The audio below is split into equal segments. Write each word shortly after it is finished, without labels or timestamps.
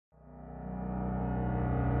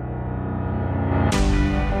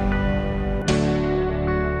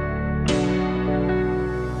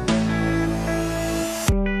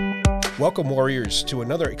Welcome, Warriors, to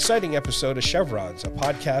another exciting episode of Chevrons, a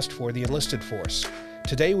podcast for the enlisted force.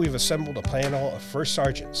 Today, we've assembled a panel of first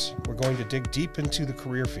sergeants. We're going to dig deep into the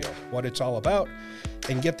career field, what it's all about,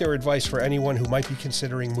 and get their advice for anyone who might be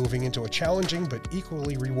considering moving into a challenging but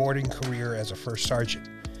equally rewarding career as a first sergeant.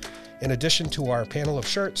 In addition to our panel of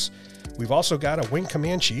shirts, we've also got a wing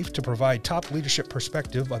command chief to provide top leadership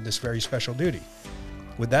perspective on this very special duty.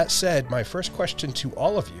 With that said, my first question to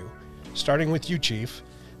all of you, starting with you, Chief,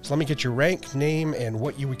 so let me get your rank, name, and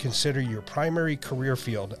what you would consider your primary career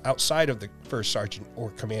field outside of the First Sergeant or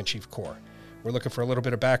Command Chief Corps. We're looking for a little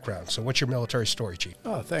bit of background. So what's your military story, Chief?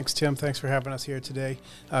 Oh, thanks, Tim. Thanks for having us here today.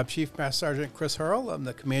 Chief Master Sergeant Chris Hurl. I'm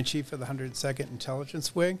the Command Chief of the 102nd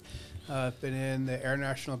Intelligence Wing. I've been in the Air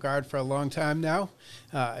National Guard for a long time now.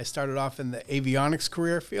 I started off in the avionics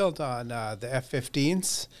career field on the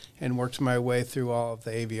F-15s and worked my way through all of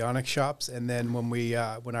the avionics shops. And then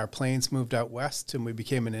when our planes moved out west and we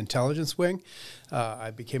became an intelligence wing,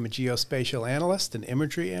 I became a geospatial analyst, an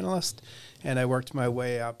imagery analyst, and I worked my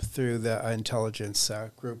way up through the intelligence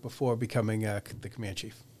group before becoming the command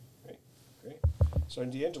chief. Great.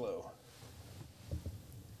 Sergeant D'Angelo.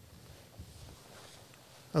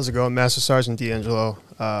 How's it going? Master Sergeant D'Angelo.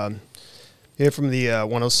 Here from the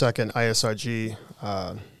 102nd ISRG,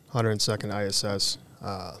 102nd ISS.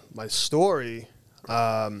 My story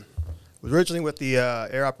was originally with the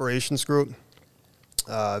Air Operations Group.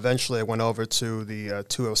 Eventually I went over to the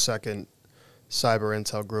 202nd Cyber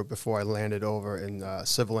Intel Group before I landed over in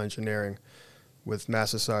civil engineering with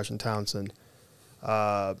Master Sergeant Townsend.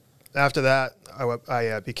 After that,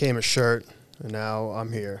 I became a shirt, and now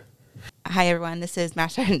I'm here. Hi, everyone. This is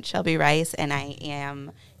Master Sergeant Shelby Rice, and I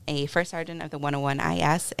am a First Sergeant of the 101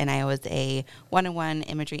 IS, and I was a 101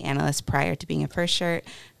 imagery analyst prior to being a First Shirt.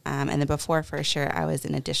 And then before First Shirt, I was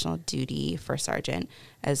an additional duty First Sergeant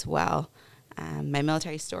as well. My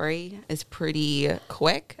military story is pretty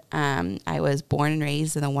quick. I was born and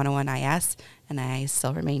raised in the 101 IS, and I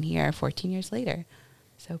still remain here 14 years later.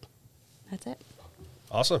 So that's it.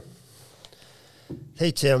 Awesome.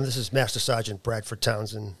 Hey, Tim, this is Master Sergeant Bradford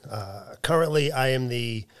Townsend. Currently, I am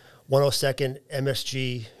the 102nd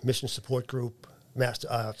MSG Mission Support Group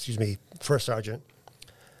First Sergeant.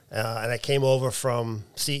 And I came over from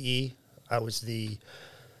CE. I was the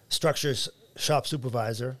Structures Shop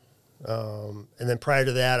Supervisor. And then prior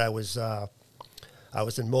to that, I was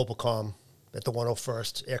in Mobilcom at the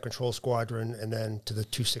 101st Air Control Squadron and then to the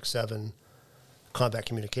 267 Combat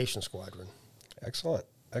Communication Squadron. Excellent.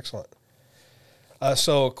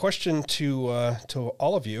 So a question to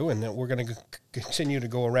all of you, and then we're going to continue to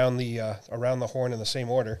go around the horn in the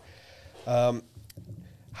same order.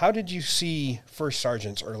 How did you see first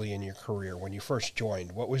sergeants early in your career when you first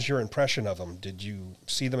joined? What was your impression of them? Did you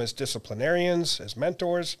see them as disciplinarians, as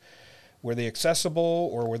mentors? Were they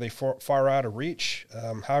accessible, or were they far out of reach?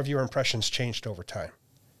 How have your impressions changed over time?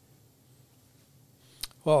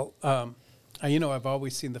 Well, I've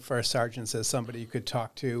always seen the first sergeants as somebody you could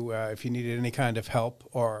talk to if you needed any kind of help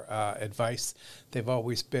or advice. They've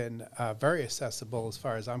always been very accessible as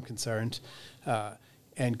far as I'm concerned,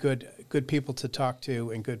 and good people to talk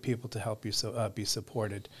to and good people to help you be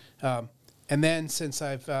supported. And then since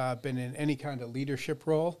I've been in any kind of leadership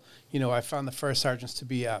role, I found the first sergeants to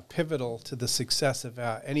be pivotal to the success of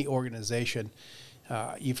any organization.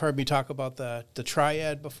 You've heard me talk about the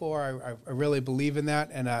triad before. I really believe in that,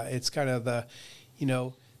 and it's kind of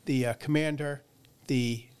the commander,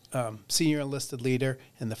 the senior enlisted leader,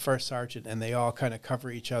 and the first sergeant, and they all kind of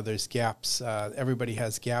cover each other's gaps. Everybody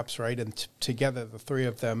has gaps, right? And together, the three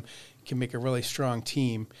of them can make a really strong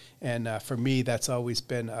team. And for me, that's always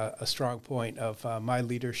been a strong point of my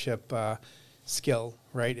leadership skill,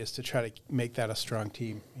 right, is to try to make that a strong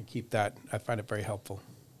team and keep that. I find it very helpful.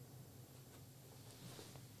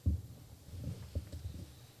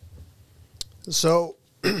 So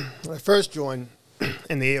when I first joined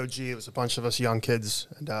in the AOG, it was a bunch of us young kids,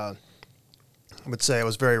 and I would say I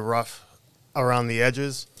was very rough around the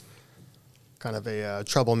edges, kind of a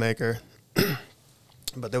troublemaker.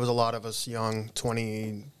 But there was a lot of us young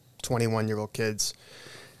 20, 21-year-old kids.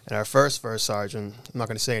 And our first sergeant, I'm not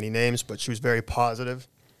going to say any names, but she was very positive.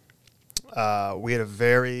 We had a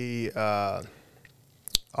very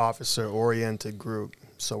officer-oriented group.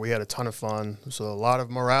 So we had a ton of fun. So a lot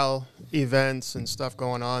of morale events and stuff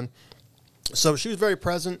going on. So she was very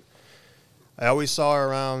present. I always saw her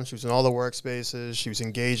around. She was in all the workspaces. She was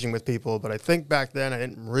engaging with people. But I think back then I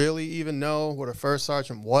didn't really even know what a first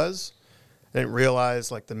sergeant was. I didn't realize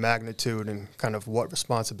the magnitude and kind of what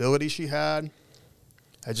responsibility she had.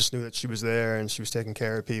 I just knew that she was there and she was taking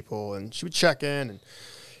care of people and she would check in. And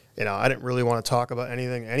I didn't really want to talk about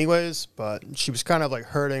anything anyways, but she was kind of like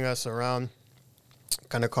herding us around,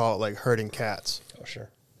 kind of call it like herding cats. Oh, sure.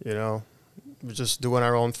 We're just doing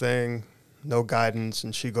our own thing, no guidance,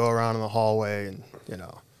 and she'd go around in the hallway and,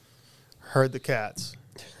 herd the cats.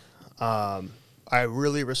 I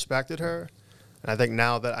really respected her, and I think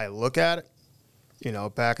now that I look at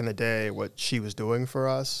it, back in the day, what she was doing for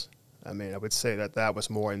us, I mean, I would say that was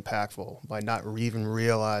more impactful by not even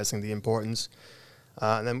realizing the importance.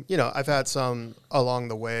 And then, I've had some along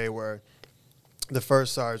the way where the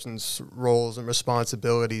first sergeant's roles and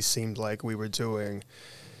responsibilities seemed like we were doing,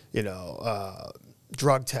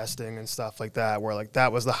 drug testing and stuff like that, where like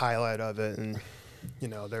that was the highlight of it. And,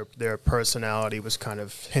 their personality was kind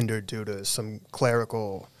of hindered due to some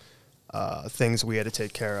clerical things we had to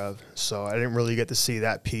take care of. So I didn't really get to see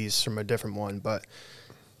that piece from a different one. But,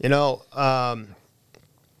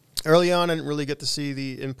 early on, I didn't really get to see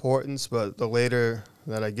the importance, but the later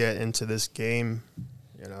that I get into this game,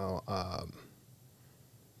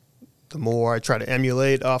 the more I try to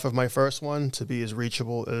emulate off of my first one to be as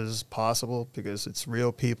reachable as possible, because it's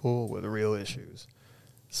real people with real issues.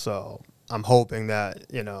 So I'm hoping that,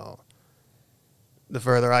 the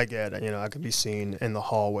further I get, I can be seen in the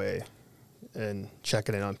hallway and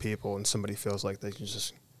checking in on people, and somebody feels like they can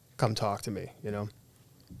just come talk to me,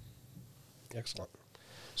 Excellent.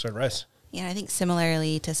 Sergeant Rice. Yeah, I think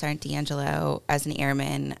similarly to Sergeant D'Angelo, as an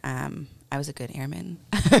airman, I was a good airman.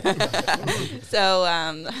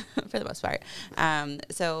 So, for the most part.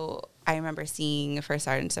 So I remember seeing first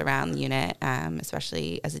sergeants around the unit,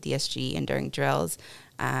 especially as a DSG and during drills,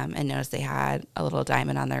 and noticed they had a little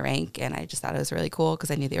diamond on their rank, and I just thought it was really cool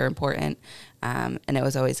because I knew they were important. And it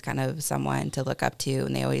was always kind of someone to look up to,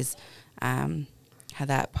 and they always had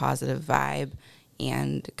that positive vibe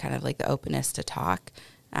and kind of like the openness to talk.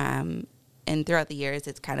 And throughout the years,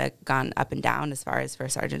 it's kind of gone up and down as far as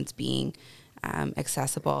first sergeants being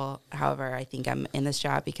accessible. However, I think I'm in this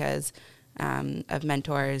job because of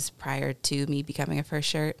mentors prior to me becoming a first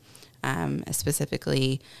shirt,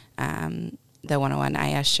 specifically the 101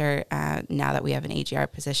 IS shirt. Now that we have an AGR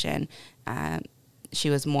position, she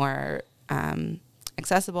was more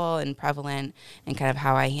accessible and prevalent in kind of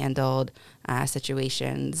how I handled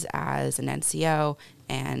situations as an NCO,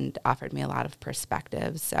 and offered me a lot of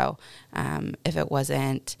perspective. So if it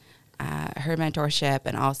wasn't her mentorship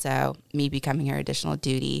and also me becoming her additional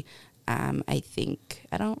duty, I think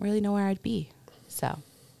I don't really know where I'd be. So,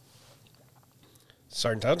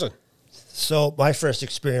 Sergeant Townsend. So my first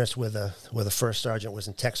experience with a first sergeant was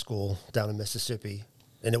in tech school down in Mississippi,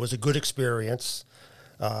 and it was a good experience.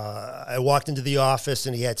 I walked into the office,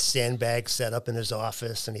 and he had sandbags set up in his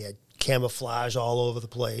office, and he had camouflage all over the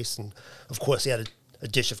place, and of course he had a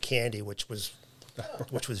dish of candy, which was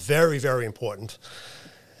very, very important.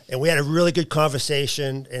 And we had a really good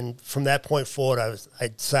conversation, and from that point forward, I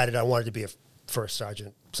decided I wanted to be a first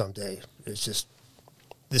sergeant someday. It's just,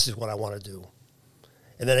 this is what I want to do.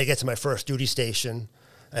 And then I get to my first duty station,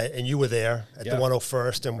 and you were there at the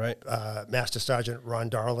 101st, and right. Master Sergeant Ron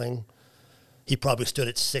Darling, he probably stood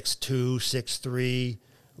at 6'2", 6'3",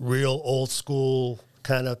 real old school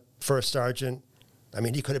kind of first sergeant. I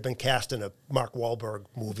mean, he could have been cast in a Mark Wahlberg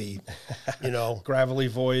movie, Gravelly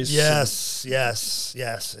voice. Yes.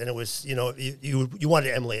 And it was, you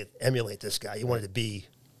wanted to emulate this guy. You wanted to be,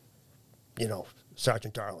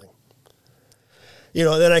 Sergeant Darling.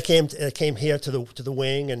 Then I came here to the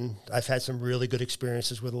wing, and I've had some really good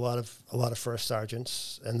experiences with a lot of first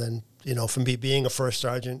sergeants. And then, from me being a first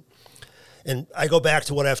sergeant, and I go back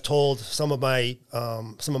to what I've told some of my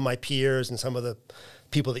peers and some of the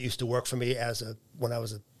people that used to work for me when I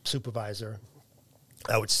was a supervisor.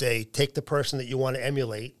 I would say, take the person that you want to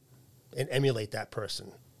emulate and emulate that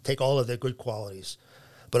person. Take all of their good qualities,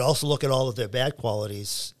 but also look at all of their bad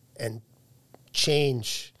qualities and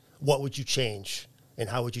change. What would you change, and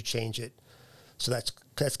how would you change it? So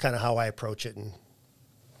that's kind of how I approach it and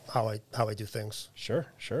how I do things. Sure.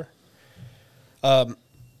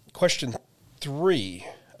 Question 3,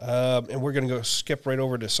 and we're going to go skip right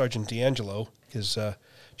over to Sergeant D'Angelo, because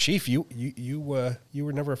Chief, you were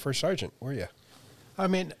never a first sergeant, were you? I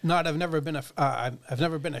mean, I've never been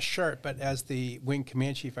a shirt, but as the wing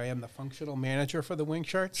command chief, I am the functional manager for the wing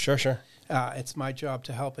shirts. Sure. It's my job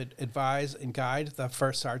to help advise and guide the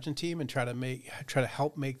first sergeant team and try to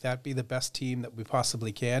help make that be the best team that we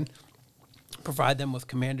possibly can. Provide them with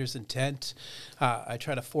commander's intent. I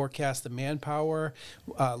try to forecast the manpower,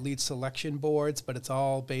 lead selection boards, but it's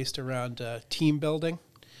all based around team building,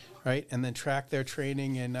 right? And then track their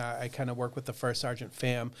training, and I kind of work with the first sergeant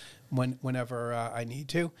fam whenever I need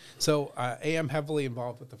to. So I am heavily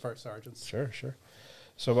involved with the first sergeants. Sure.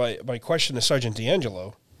 So my question to Sergeant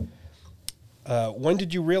D'Angelo, When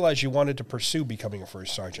did you realize you wanted to pursue becoming a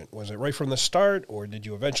first sergeant? Was it right from the start, or did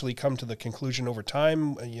you eventually come to the conclusion over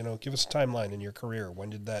time? Give us a timeline in your career. When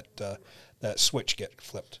did that switch get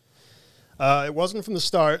flipped? It wasn't from the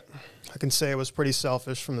start. I can say it was pretty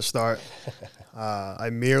selfish from the start. I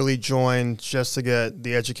merely joined just to get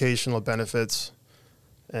the educational benefits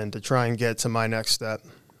and to try and get to my next step.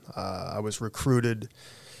 I was recruited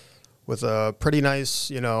with a pretty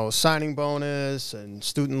nice, signing bonus and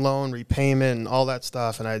student loan repayment and all that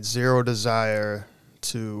stuff, and I had zero desire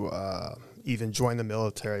to even join the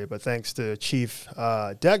military. But thanks to Chief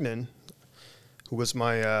Degnan, who was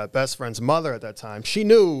my best friend's mother at that time, she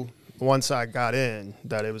knew once I got in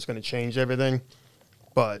that it was going to change everything.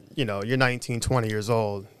 But, you're 19, 20 years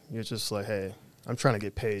old. You're just like, hey, I'm trying to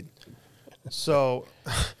get paid. So,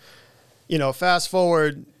 fast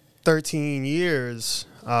forward 13 years,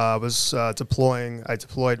 I was deploying. I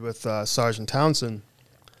deployed with Sergeant Townsend,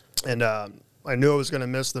 and I knew I was going to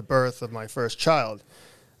miss the birth of my first child.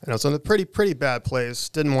 And I was in a pretty bad place.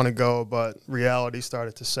 Didn't want to go, but reality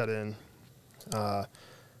started to set in. I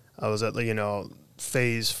was at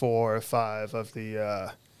phase 4 or 5 of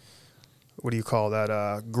the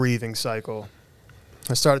grieving cycle.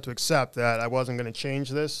 I started to accept that I wasn't going to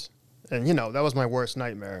change this, and that was my worst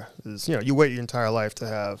nightmare. Is you wait your entire life to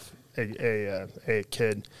have a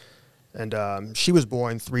kid, and she was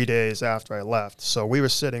born 3 days after I left. So we were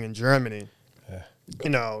sitting in Germany,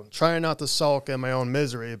 trying not to sulk in my own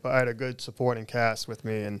misery, but I had a good supporting cast with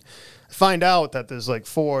me, and I find out that there's like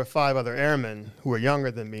 4 or 5 other airmen who are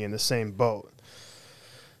younger than me in the same boat.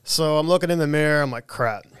 So I'm looking in the mirror, I'm like,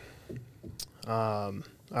 crap. All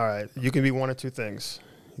right, you can be one of two things.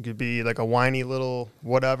 You could be like a whiny little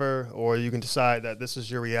whatever, or you can decide that this is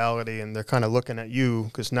your reality and they're kind of looking at you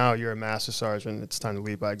because now you're a master sergeant. It's time to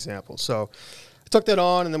lead by example. So I took that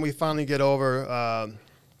on, and then we finally get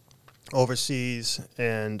overseas,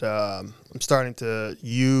 and I'm starting to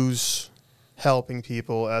use helping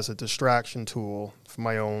people as a distraction tool for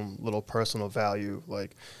my own little personal value.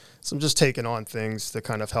 So I'm just taking on things to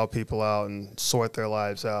kind of help people out and sort their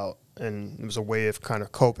lives out. And it was a way of kind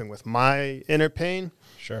of coping with my inner pain.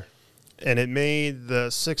 Sure. And it made the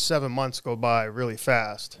 6-7 months go by really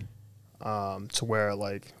fast, to where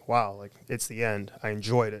wow, it's the end. I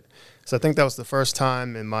enjoyed it. So I think that was the first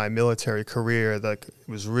time in my military career that it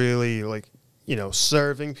was really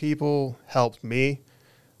serving people helped me.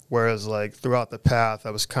 Whereas throughout the path,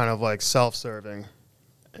 I was kind of self-serving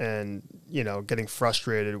and, getting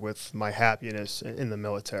frustrated with my happiness in the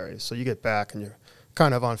military. So you get back and you're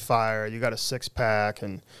kind of on fire. You got a 6-pack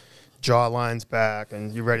and jawline's back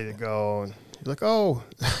and you're ready to go. And you're like, oh,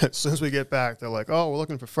 as soon as we get back, they're like, oh, we're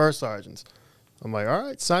looking for first sergeants. I'm like, all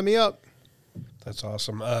right, sign me up. That's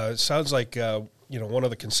awesome. It sounds like, one of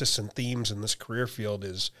the consistent themes in this career field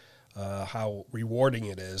is how rewarding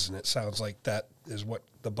it is. And it sounds like that is what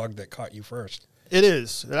the bug that caught you first. It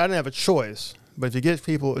is. And I didn't have a choice. But if you give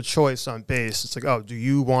people a choice on base, it's like, oh, do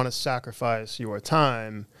you want to sacrifice your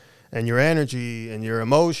time and your energy and your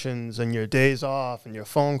emotions and your days off and your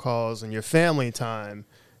phone calls and your family time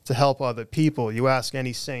to help other people? You ask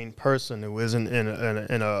any sane person who isn't in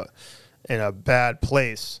a bad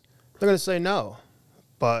place, they're going to say no.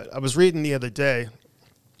 But I was reading the other day,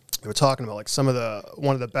 we were talking about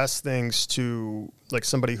one of the best things to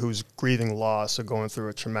somebody who's grieving loss or going through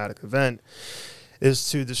a traumatic event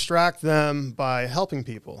is to distract them by helping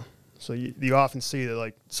people. So you often see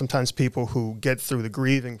that sometimes people who get through the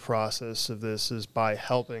grieving process of this is by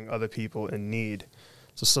helping other people in need.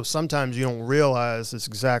 So sometimes you don't realize it's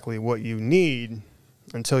exactly what you need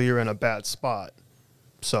until you're in a bad spot.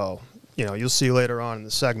 So, you'll see later on in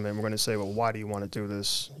the segment, we're going to say, well, why do you want to do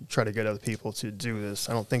this? Try to get other people to do this.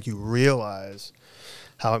 I don't think you realize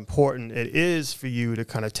how important it is for you to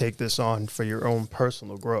kind of take this on for your own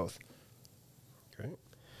personal growth. Great.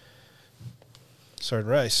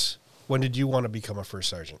 Sergeant Rice, when did you want to become a first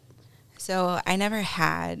sergeant? So I never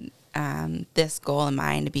had this goal in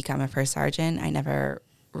mind to become a first sergeant. I never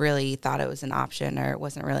really thought it was an option, or it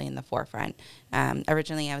wasn't really in the forefront.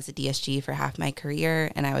 Originally, I was a DSG for half my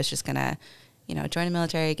career, and I was just going to, join the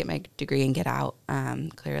military, get my degree, and get out.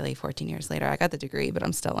 Clearly, 14 years later, I got the degree, but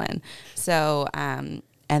I'm still in. So, and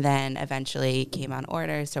then eventually came on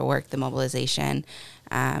orders to work the mobilization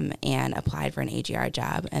and applied for an AGR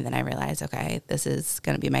job. And then I realized, okay, this is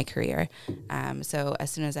going to be my career. So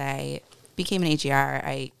as soon as I became an AGR,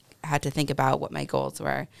 I had to think about what my goals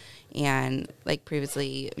were. And like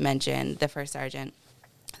previously mentioned, the first sergeant,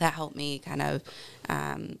 that helped me kind of,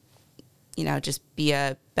 just be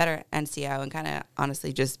a better NCO and kind of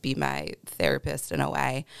honestly just be my therapist in a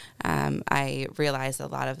way. I realized a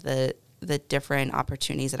lot of the the different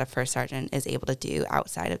opportunities that a first sergeant is able to do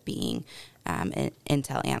outside of being an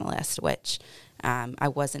intel analyst, which I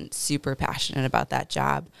wasn't super passionate about that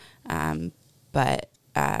job. But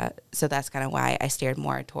so that's kind of why I steered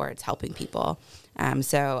more towards helping people.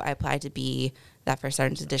 So I applied to be that first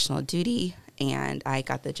sergeant's additional duty, and I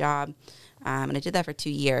got the job. And I did that for 2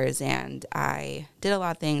 years, and I did a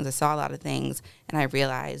lot of things. I saw a lot of things, and I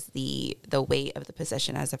realized the weight of the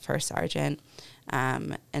position as a first sergeant.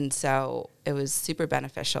 And so it was super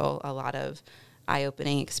beneficial, a lot of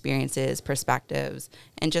eye-opening experiences, perspectives,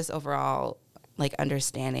 and just overall, like,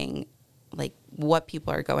 understanding, like, what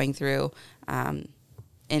people are going through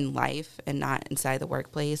in life and not inside the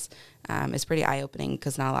workplace is pretty eye-opening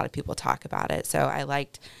because not a lot of people talk about it. So I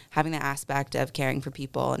liked having the aspect of caring for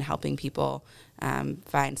people and helping people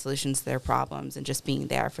find solutions to their problems and just being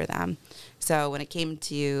there for them. So when it came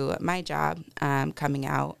to my job coming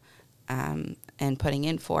out and putting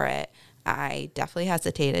in for it, I definitely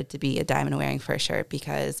hesitated to be a diamond wearing first shirt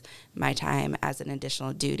because my time as an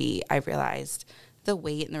additional duty, I realized the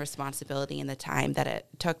weight and the responsibility and the time that it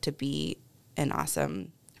took to be an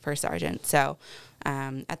awesome first sergeant. So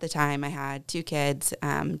at the time I had 2 kids,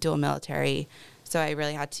 dual military. So I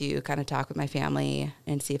really had to kind of talk with my family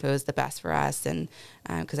and see if it was the best for us. And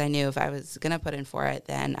because I knew if I was going to put in for it,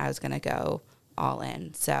 then I was going to go all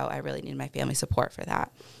in. So I really needed my family support for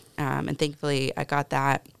that. And thankfully I got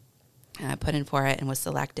that, put in for it and was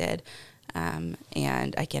selected.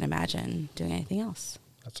 And I can't imagine doing anything else.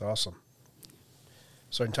 That's awesome.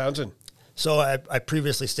 Sergeant Townsend. So I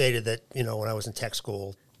previously stated that, when I was in tech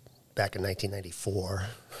school back in 1994,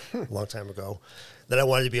 a long time ago, that I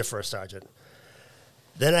wanted to be a first sergeant.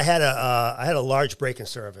 Then I had a large break in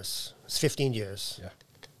service. It was 15 years. Yeah.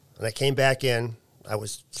 And I came back in. I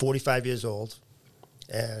was 45 years old,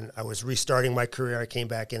 and I was restarting my career. I came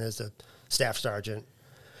back in as a staff sergeant.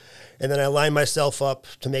 And then I lined myself up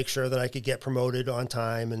to make sure that I could get promoted on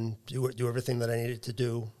time and do everything that I needed to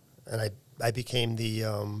do. And I became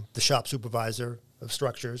the shop supervisor of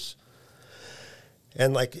structures.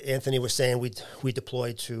 And like Anthony was saying, we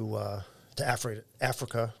deployed to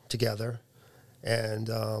Africa together. And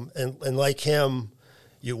like him,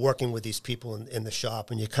 you're working with these people in the shop,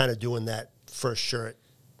 and you're kind of doing that first shirt,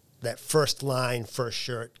 that first line, first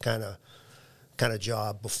shirt kind of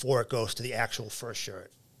job before it goes to the actual first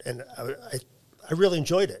shirt. And I really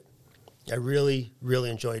enjoyed it. I really, really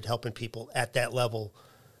enjoyed helping people at that level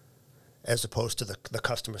as opposed to the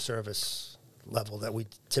customer service level that we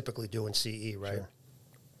typically do in CE, right? Sure.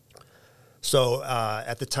 So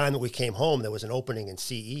at the time that we came home, there was an opening in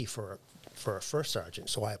CE for a first sergeant,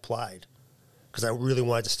 so I applied because I really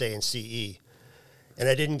wanted to stay in CE. And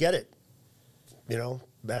I didn't get it.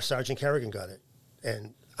 Master Sergeant Kerrigan got it.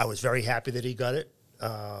 And I was very happy that he got it.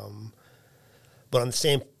 But on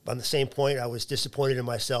the same point, I was disappointed in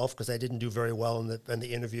myself because I didn't do very well in the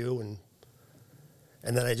interview, and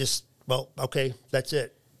then I just, okay, that's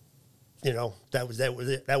it. That was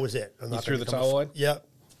it. That was it. You threw the towel in? Yeah.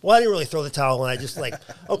 Well, I didn't really throw the towel in. I just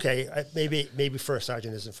okay, maybe first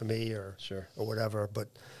sergeant isn't for me or whatever. But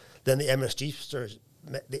then the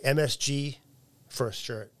MSG first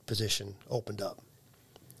shirt position opened up,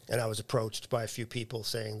 and I was approached by a few people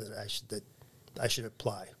saying that I should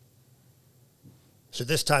apply. So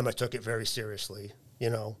this time I took it very seriously,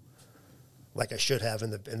 like I should have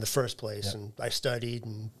in the first place. Yep. And I studied,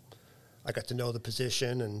 and I got to know the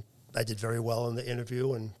position, and I did very well in the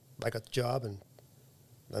interview, and I got the job, and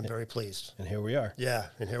I'm very pleased. And here we are. Yeah,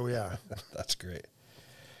 and here we are. That's great.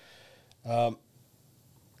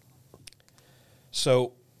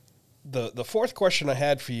 So the fourth question I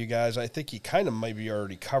had for you guys, I think you kind of maybe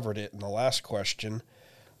already covered it in the last question.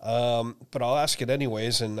 But I'll ask it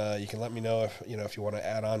anyways, and you can let me know if you want to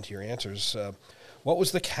add on to your answers. What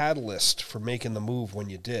was the catalyst for making the move when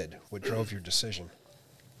you did? What drove your decision?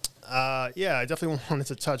 I definitely wanted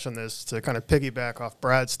to touch on this to kind of piggyback off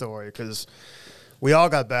Brad's story because we all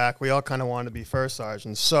got back. We all kind of wanted to be first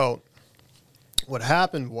sergeants. So what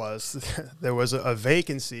happened was there was a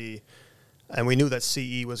vacancy, and we knew that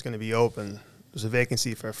CE was going to be open. There was a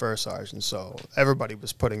vacancy for a first sergeant, so everybody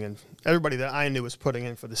that I knew was putting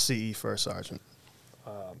in for the CE first sergeant.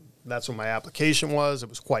 That's what my application was. It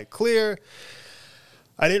was quite clear.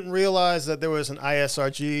 I didn't realize that there was an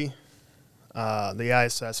ISRG, the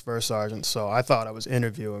ISS first sergeant, so I thought I was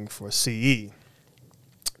interviewing for CE.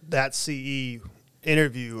 That CE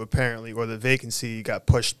interview apparently, or the vacancy, got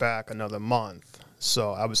pushed back another month,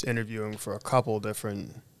 so I was interviewing for a couple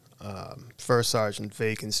different first sergeant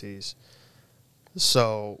vacancies.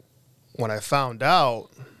 So when I found out,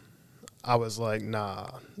 I was like, I'm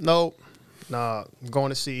going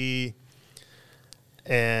to CE.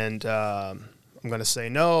 and I'm going to say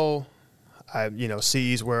no.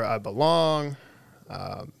 CE's where I belong.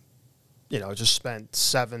 Just spent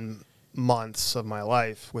 7 months of my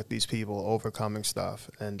life with these people overcoming stuff.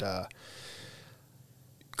 And a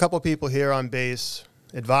couple of people here on base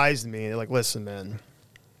advised me, they're like, listen, man,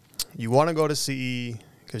 you want to go to CE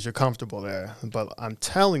because you're comfortable there. But I'm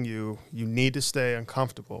telling you, you need to stay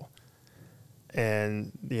uncomfortable.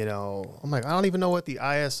 And, I'm like, I don't even know what the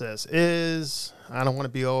ISS is. I don't want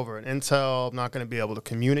to be over at Intel. I'm not going to be able to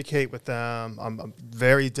communicate with them. I'm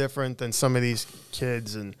very different than some of these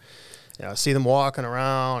kids. And, I see them walking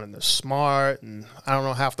around, and they're smart, and I don't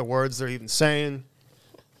know half the words they're even saying.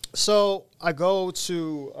 So I go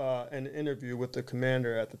to an interview with the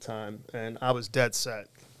commander at the time, and I was dead set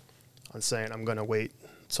on saying I'm going to wait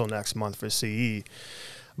until next month for CE.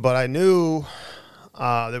 But I knew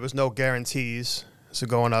there was no guarantees. So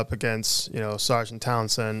going up against, Sergeant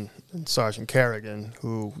Townsend and Sergeant Kerrigan,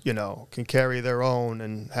 who, can carry their own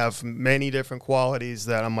and have many different qualities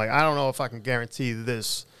that I'm like, I don't know if I can guarantee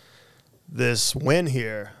this win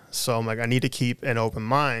here. So I'm like, I need to keep an open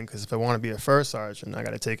mind, because if I want to be a first sergeant, I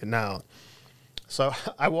got to take it now. So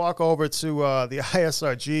I walk over to the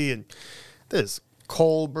ISRG, and there's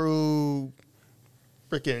cold brew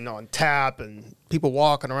freaking on tap, and people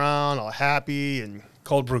walking around all happy, and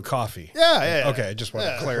Cold brew coffee. yeah. Okay, I just want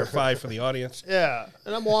to clarify for the audience. Yeah,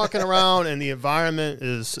 and I'm walking around, and the environment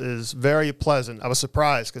is very pleasant. I was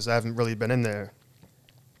surprised because I haven't really been in there.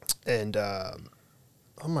 And I'm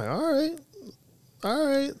like, all right.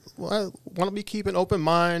 Well, I want to be keeping an open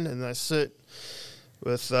mind, and I sit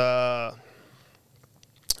with the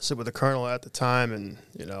colonel at the time, and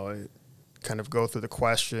I kind of go through the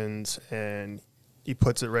questions, and he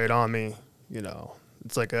puts it right on me.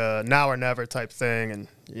 It's like a now or never type thing, and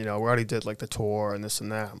we already did like the tour and this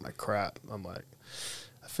and that. I'm like, crap. I'm like,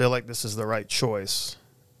 I feel like this is the right choice,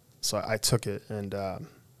 so I took it, and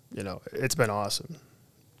it's been awesome.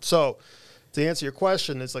 So, to answer your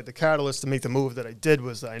question, it's like the catalyst to make the move that I did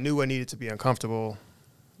was that I knew I needed to be uncomfortable.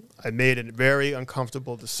 I made a very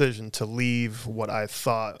uncomfortable decision to leave what I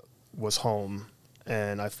thought was home,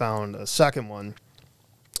 and I found a second one,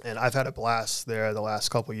 and I've had a blast there the last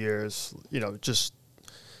couple of years.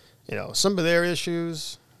 Some of their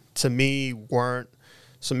issues to me weren't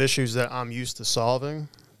some issues that I'm used to solving,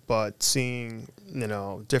 but seeing,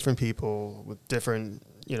 different people with different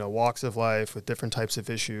walks of life with different types of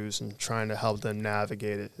issues and trying to help them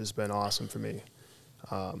navigate it has been awesome for me.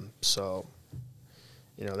 That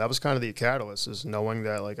was kind of the catalyst, is knowing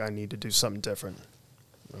that I need to do something different.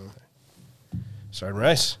 Sergeant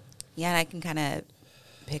Rice. Yeah, and I can kind of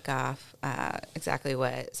pick off exactly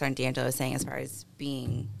what Sergeant D'Angelo was saying as far as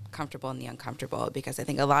being comfortable in the uncomfortable, because I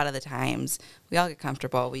think a lot of the times we all get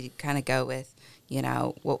comfortable. We kind of go with,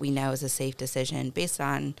 what we know is a safe decision based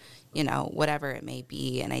on, whatever it may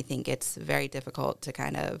be. And I think it's very difficult to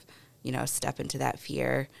kind of, step into that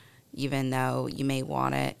fear, even though you may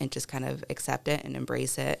want it, and just kind of accept it and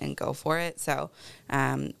embrace it and go for it. So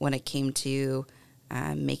when it came to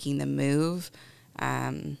making the move,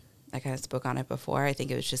 I kind of spoke on it before. I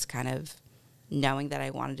think it was just kind of knowing that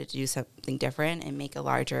I wanted to do something different and make a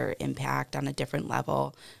larger impact on a different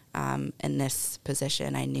level. And this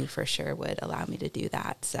position I knew for sure would allow me to do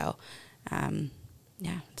that. So,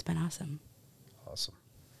 it's been awesome. Awesome.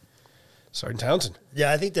 Sergeant Townsend.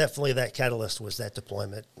 Yeah, I think definitely that catalyst was that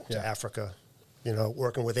deployment to Africa.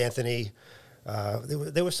 Working with Anthony,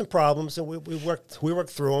 there were some problems, and we worked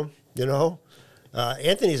through them.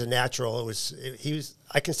 Anthony's a natural.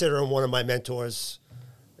 I consider him one of my mentors,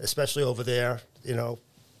 especially over there.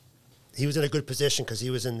 He was in a good position because he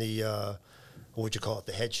was in the what would you call it,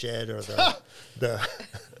 the head shed or the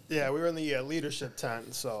Yeah, we were in the leadership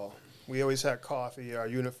tent, so we always had coffee. Our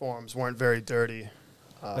uniforms weren't very dirty,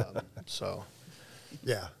 so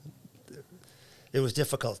yeah, it was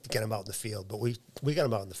difficult to get him out in the field, but we got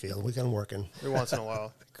him out in the field. We got him working every once in a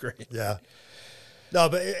while. Great. Yeah. No,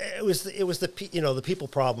 but it was the people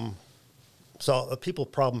problem. So people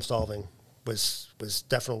problem solving was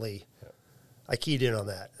definitely. I keyed in on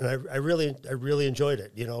that, and I really enjoyed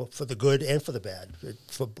it. For the good and for the bad,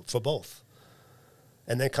 for both.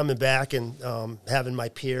 And then coming back and having my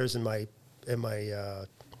peers and my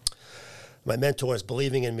mentors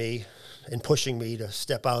believing in me and pushing me to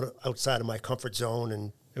step outside of my comfort zone,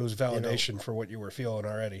 and It was validation for what you were feeling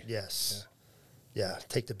already. yes, yeah,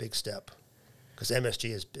 take the big step, because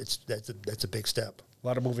MSG that's a big step. A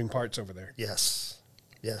lot of moving parts over there. Yes,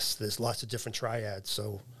 there's lots of different triads.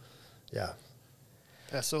 So, yeah.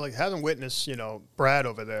 Yeah, so having witnessed, Brad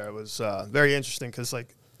over there was very interesting because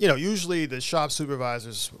usually the shop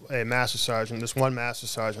supervisor's a master sergeant. There's one master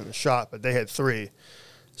sergeant in the shop, but they had 3.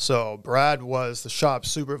 So Brad was the shop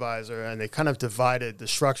supervisor, and they kind of divided the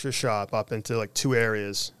structure shop up into like 2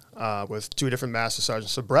 areas with 2 different master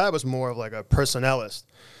sergeants. So Brad was more of like a personnelist.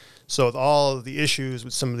 So with all of the issues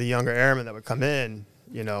with some of the younger airmen that would come in,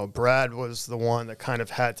 Brad was the one that kind of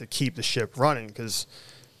had to keep the ship running, because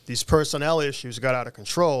these personnel issues got out of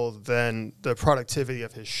control, then the productivity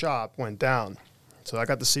of his shop went down. So I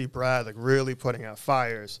got to see Brad like really putting out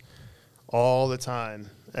fires all the time.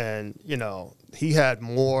 And, he had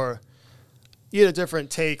a different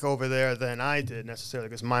take over there than I did necessarily,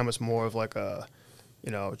 because mine was more of like a,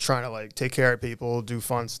 trying to like take care of people, do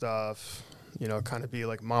fun stuff, kind of be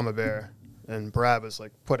like mama bear. And Brad was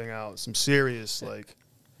like putting out some serious like,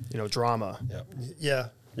 drama. Yeah.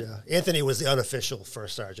 Anthony was the unofficial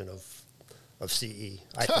first sergeant of CE,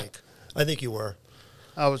 I think. I think you were.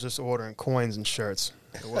 I was just ordering coins and shirts.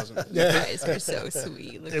 It wasn't. You guys are so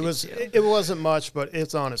sweet. Look It was. at you. It wasn't much, but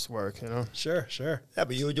it's honest work, Sure. Yeah,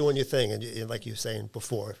 but you were doing your thing, and like you were saying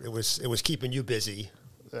before, it was keeping you busy.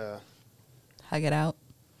 Yeah. Hug it out.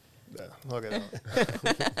 Yeah. Look at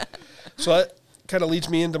that. So that kind of leads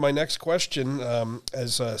me into my next question.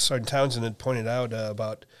 As Sergeant Townsend had pointed out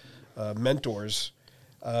about mentors,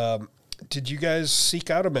 did you guys seek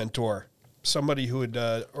out a mentor, somebody who had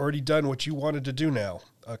already done what you wanted to do now,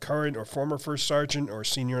 a current or former first sergeant or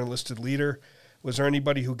senior enlisted leader? Was there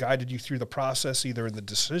anybody who guided you through the process, either in the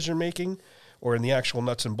decision making or in the actual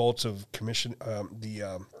nuts and bolts of getting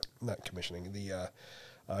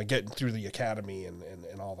through the academy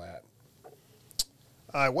and all that?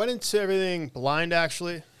 I went into everything blind,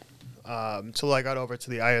 actually, until I got over to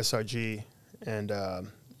the ISRG and,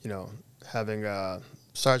 having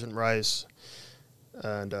Sergeant Rice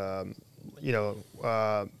and,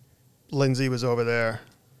 Lindsay was over there.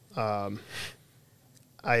 I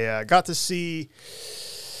got to see,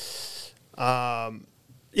 how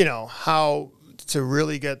to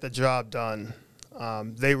really get the job done.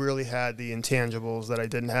 They really had the intangibles that I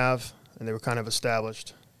didn't have, and they were kind of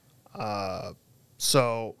established.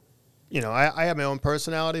 So, I have my own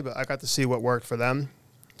personality, but I got to see what worked for them.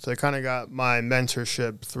 So I kind of got my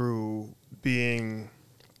mentorship through being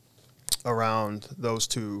around those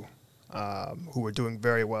 2 who were doing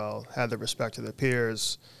very well, had the respect of their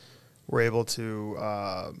peers, were able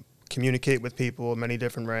to communicate with people in many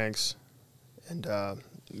different ranks. And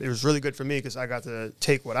it was really good for me because I got to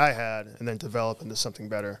take what I had and then develop into something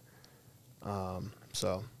better.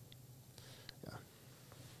 So, yeah.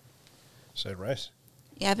 Said Rice.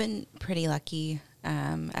 Yeah, I've been pretty lucky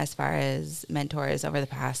as far as mentors over the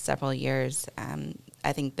past several years.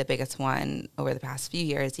 I think the biggest one over the past few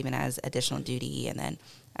years, even as additional duty and then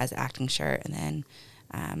as acting shirt and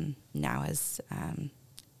then now as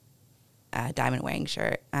a diamond wearing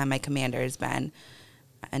shirt, my commander has been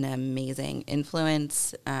an amazing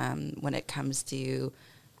influence when it comes to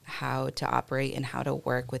how to operate and how to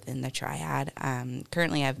work within the triad.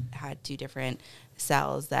 Currently, I've had 2 different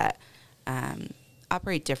cells that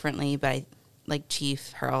operate differently, but like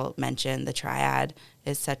Chief Hurl mentioned, the triad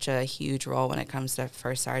is such a huge role when it comes to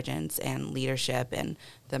first sergeants and leadership and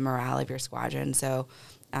the morale of your squadron. So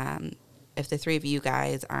if the 3 of you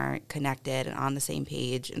guys aren't connected and on the same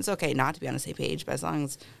page, and it's okay not to be on the same page, but as long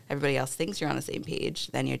as everybody else thinks you're on the same page,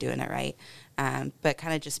 then you're doing it right. But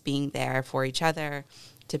kind of just being there for each other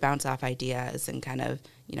to bounce off ideas and kind of,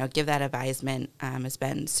 give that advisement has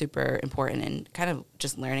been super important, and kind of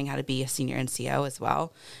just learning how to be a senior NCO as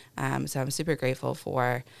well. So I'm super grateful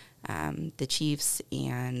for the chiefs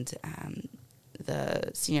and the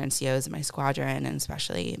senior NCOs in my squadron, and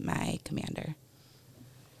especially my commander.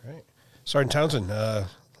 Right. Sergeant Townsend,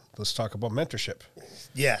 let's talk about mentorship.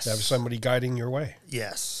 Yes. Have somebody guiding your way.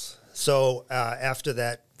 Yes. So after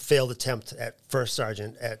that failed attempt at first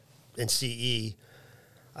sergeant in CE,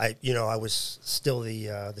 I was still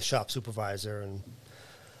the shop supervisor, and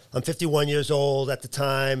I'm 51 years old at the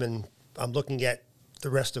time, and I'm looking at the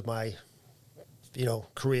rest of my,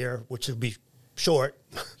 career, which would be short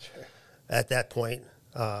at that point.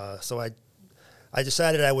 So I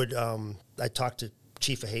decided I talked to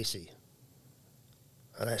Chief Ahasey,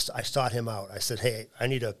 and I sought him out. I said, "Hey, I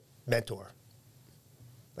need a mentor.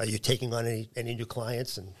 Are you taking on any new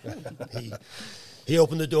clients?" And he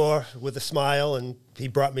opened the door with a smile, and he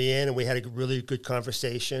brought me in, and we had a really good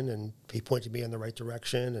conversation, and he pointed me in the right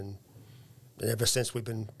direction, and ever since we've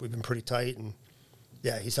been pretty tight, and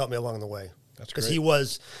yeah, he's helped me along the way. That's great.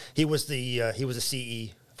 Because he was a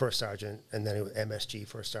CE first sergeant, and then he was MSG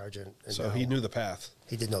first sergeant. And So he knew the path.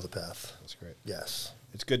 He did know the path. That's great. Yes.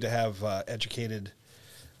 It's good to have educated,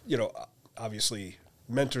 obviously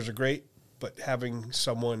mentors are great, but having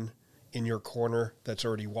someone in your corner that's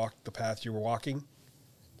already walked the path you were walking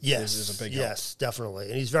is a big help. Yes, definitely.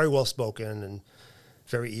 And he's very well spoken and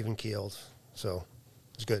very even keeled. So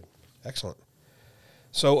it's good. Excellent.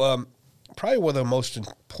 So probably one of the most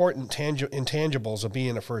important intangibles of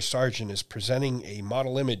being a first sergeant is presenting a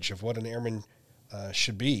model image of what an airman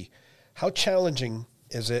should be. How challenging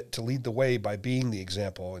is it to lead the way by being the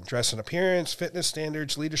example in dress and appearance, fitness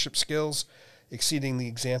standards, leadership skills, exceeding the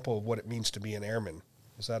example of what it means to be an airman?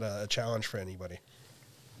 Is that a challenge for anybody?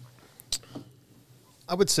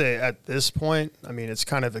 I would say at this point, I mean, it's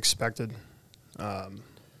kind of expected. I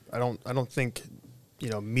don't think,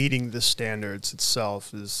 meeting the standards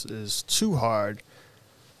itself is too hard,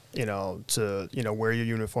 to, wear your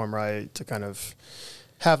uniform right, to kind of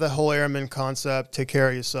have that whole airman concept, take care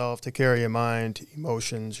of yourself, take care of your mind,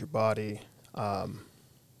 emotions, your body. I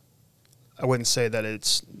wouldn't say that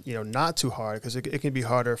it's, not too hard, because it can be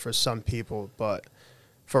harder for some people, but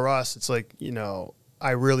for us, it's like,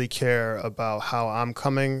 I really care about how I'm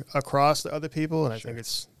coming across to other people, and Sure. I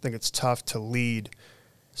think it's tough to lead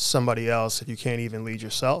somebody else if you can't even lead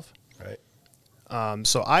yourself. Right.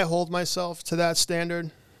 So I hold myself to that standard,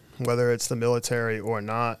 whether it's the military or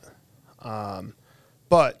not.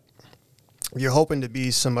 But you're hoping to be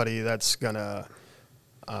somebody that's gonna,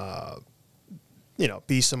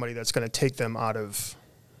 be somebody that's gonna take them out of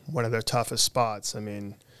one of their toughest spots. I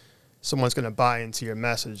mean, someone's going to buy into your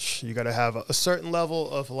message. You got to have a certain level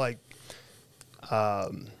of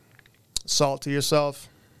salt to yourself.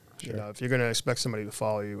 Sure. If you're going to expect somebody to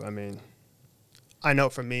follow you. I mean, I know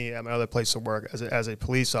for me at my other place of work as a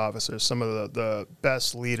police officer, some of the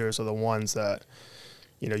best leaders are the ones that,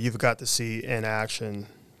 you've got to see in action.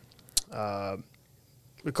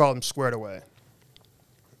 We call them squared away.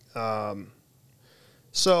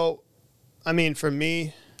 So, I mean, for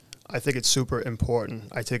me, I think it's super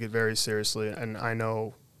important. I take it very seriously, and I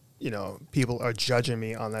know, people are judging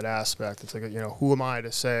me on that aspect. It's like, who am I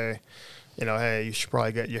to say, hey, you should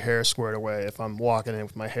probably get your hair squared away if I'm walking in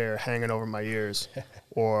with my hair hanging over my ears,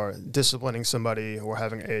 or disciplining somebody or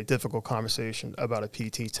having a difficult conversation about a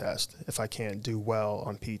PT test if I can't do well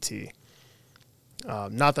on PT.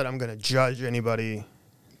 Not that I'm going to judge anybody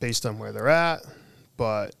based on where they're at,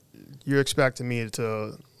 but you're expecting me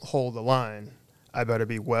to hold the line. I better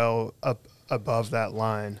be well up above that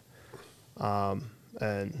line.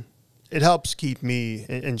 And it helps keep me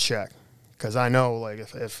in check, because I know, like,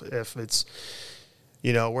 if it's,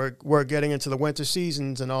 we're getting into the winter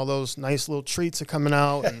seasons and all those nice little treats are coming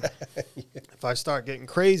out, and if I start getting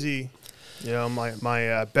crazy,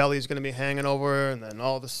 my belly's going to be hanging over, and then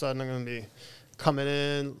all of a sudden I'm going to be coming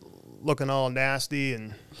in looking all nasty,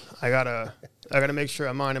 and I gotta make sure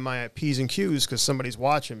I'm minding my P's and Q's because somebody's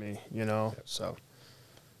watching me, so.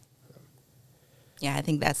 Yeah, I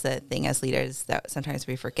think that's the thing as leaders that sometimes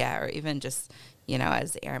we forget, or even just,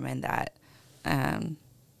 as airmen, that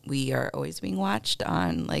we are always being watched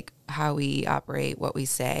on, like, how we operate, what we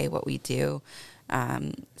say, what we do.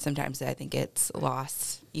 Sometimes I think it's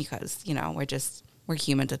lost because, we're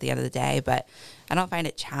humans at the end of the day, but I don't find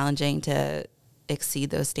it challenging to exceed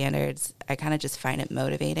those standards. I kind of just find it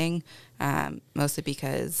motivating, mostly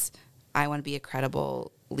because I want to be a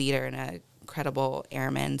credible leader and a credible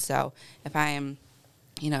airman. So if I am,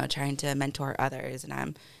 trying to mentor others and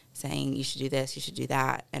I'm saying you should do this, you should do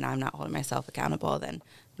that, and I'm not holding myself accountable, then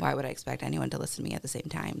why would I expect anyone to listen to me at the same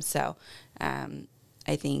time? So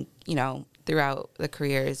I think, throughout the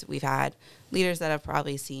careers, we've had leaders that have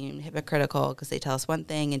probably seemed hypocritical because they tell us one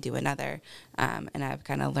thing and do another. And I've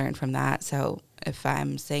kind of learned from that. So if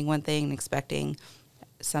I'm saying one thing and expecting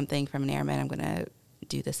something from an airman, I'm going to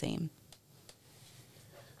do the same.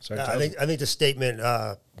 Sorry, I think the statement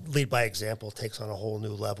 "lead by example" takes on a whole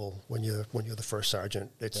new level when you're the first sergeant.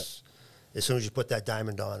 It's as soon as you put that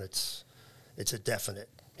diamond on, it's a definite,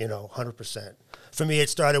 100%. For me, it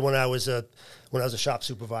started when I was a shop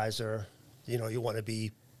supervisor. You want to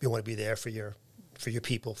be there for your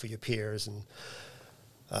people, for your peers, and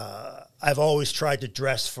I've always tried to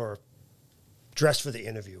dress for the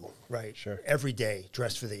interview, right? Sure. Every day,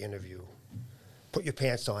 dress for the interview. Put your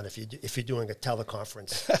pants on if you're doing a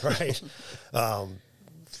teleconference, right?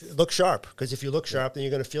 Look sharp, because if you look sharp, then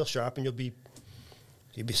you're going to feel sharp, and you'll be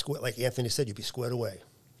squared, like Anthony said, you'll be squared away.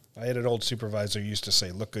 I had an old supervisor who used to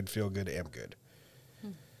say, "Look good, feel good, am good."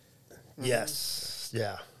 Yes,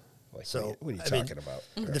 yeah. Like, So what are you I mean, talking about?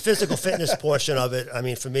 The physical fitness portion of it, I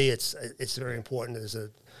mean, for me, it's very important as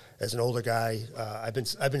an older guy. I've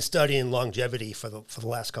been studying longevity for the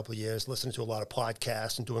last couple of years, listening to a lot of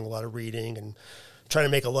podcasts and doing a lot of reading and trying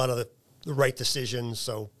to make a lot of the right decisions.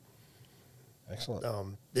 So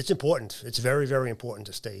Excellent. it's important. It's very, very important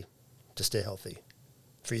to to stay healthy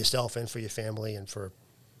for yourself and for your family and for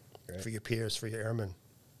your peers, for your airmen.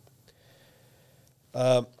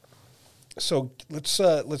 So let's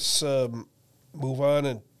move on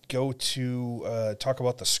and go to talk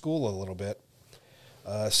about the school a little bit.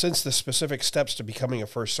 Since the specific steps to becoming a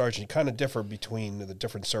first sergeant kind of differ between the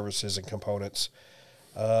different services and components,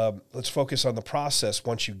 let's focus on the process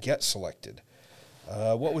once you get selected.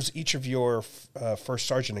 What was each of your First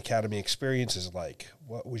Sergeant Academy experiences like?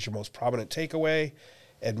 What was your most prominent takeaway?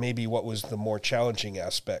 And maybe what was the more challenging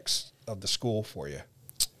aspects of the school for you?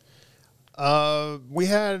 We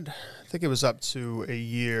had, I think it was up to a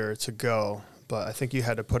year to go, but I think you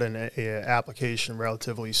had to put in an application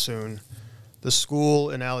relatively soon. The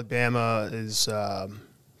school in Alabama is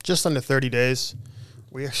just under 30 days.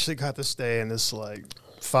 We actually got to stay in this, like,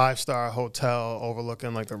 5-star hotel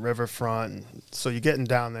overlooking, like, the riverfront. And so you're getting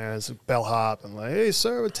down there as a bellhop and, like, hey,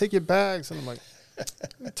 sir, take your bags. And I'm like,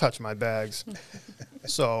 touch my bags.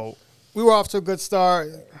 So we were off to a good start.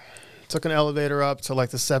 Took an elevator up to,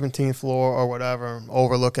 like, the 17th floor or whatever,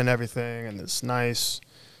 overlooking everything, and it's nice,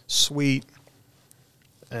 suite.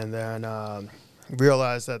 And then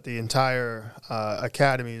realized that the entire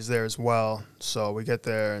academy is there as well. So we get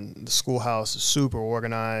there, and the schoolhouse is super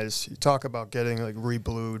organized. You talk about getting, like,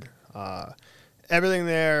 re-blued. Everything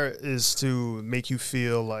there is to make you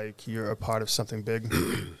feel like you're a part of something big,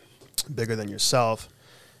 bigger than yourself.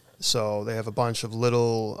 So they have a bunch of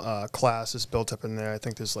little classes built up in there. I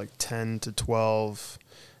think there's like 10 to 12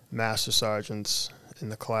 master sergeants in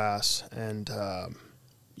the class, and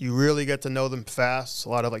you really get to know them fast. It's a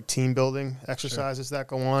lot of, like, team building exercises that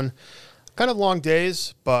go on. Kind of long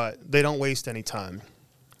days, but they don't waste any time.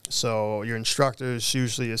 So your instructor is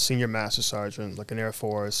usually a senior master sergeant, like an Air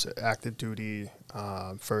Force, active duty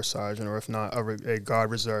first sergeant, or if not, a Guard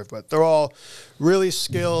Reserve. But they're all really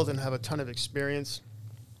skilled and have a ton of experience.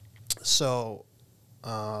 So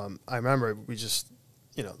I remember we just,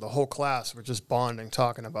 the whole class were just bonding,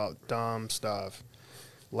 talking about dumb stuff,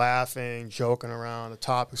 laughing, joking around. The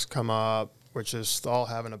topics come up. We're just all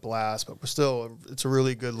having a blast, but it's a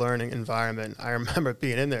really good learning environment. I remember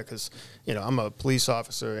being in there because, I'm a police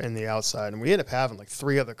officer in the outside, and we ended up having like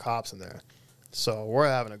 3 other cops in there. So we're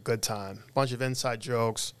having a good time, bunch of inside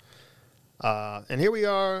jokes. And here we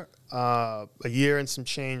are a year and some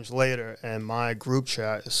change later, and my group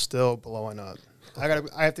chat is still blowing up. I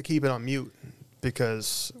have to keep it on mute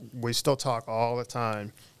because we still talk all the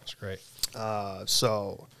time. That's great.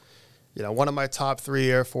 So, one of my top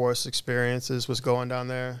 3 Air Force experiences was going down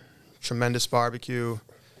there. Tremendous barbecue.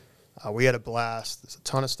 We had a blast. There's a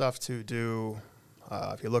ton of stuff to do.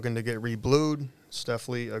 If you're looking to get re-blued, it's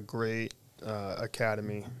definitely a great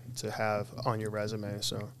academy to have on your resume.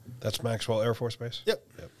 So that's Maxwell Air Force Base? Yep.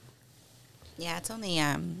 Yeah, it's only,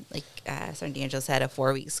 like Sergeant D'Angelo said, a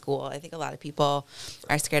 4-week school. I think a lot of people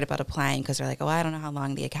are scared about applying because they're like, I don't know how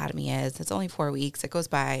long the academy is. It's only 4 weeks. It goes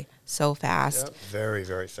by so fast. Yep. Very,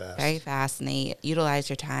 very fast. Very fast, and they utilize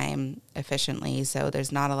your time efficiently, so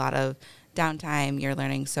there's not a lot of downtime. You're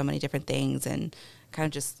learning so many different things, and kind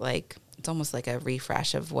of just like, it's almost like a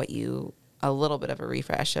refresh of a little bit of a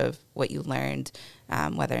refresh of what you learned,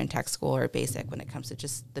 whether in tech school or basic, when it comes to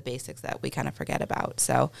just the basics that we kind of forget about.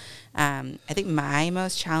 So I think my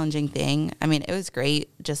most challenging thing, it was great,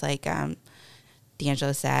 just like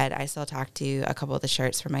D'Angelo said, I still talk to a couple of the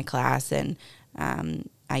shirts from my class, and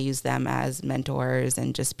I use them as mentors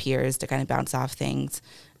and just peers to kind of bounce off things.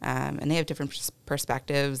 And they have different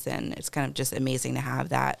perspectives, and it's kind of just amazing to have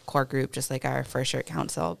that core group, just like our First Shirt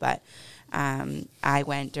Council. But I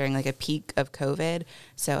went during like a peak of COVID,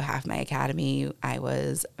 so half my academy I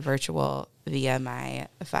was virtual via my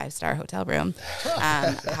 5-star hotel room.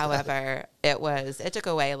 However, it took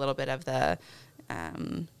away a little bit of the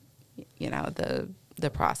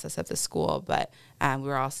process of the school, but we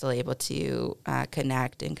were all still able to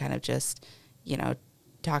connect and kind of just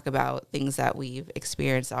talk about things that we've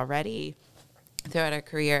experienced already throughout our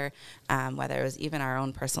career, whether it was even our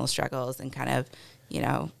own personal struggles and kind of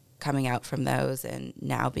coming out from those and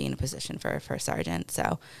now being in a position for a first sergeant.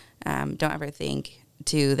 So don't ever think,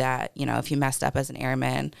 too, that, if you messed up as an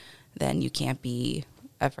airman, then you can't be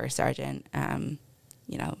a first sergeant.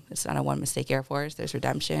 It's not a one-mistake Air Force. There's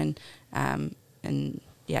redemption. And,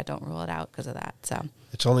 don't rule it out because of that. So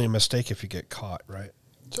it's only a mistake if you get caught, right?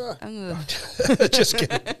 Sure. Just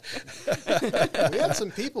kidding. We had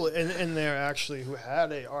some people in there actually who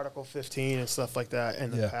had a Article 15 and stuff like that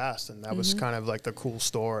in the past, and that was kind of like the cool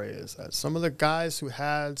story, is that some of the guys who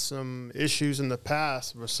had some issues in the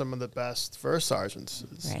past were some of the best first sergeants.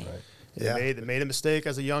 Right. They made a mistake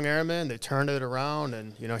as a young airman, they turned it around,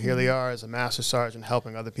 and here they are as a master sergeant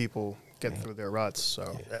helping other people get through their ruts.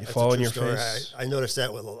 So That's a fall on true your story. face. I noticed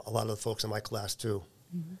that with a lot of the folks in my class too.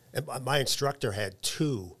 And my instructor had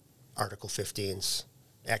 2 Article 15s,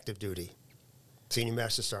 active duty, senior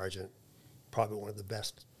master sergeant, probably one of the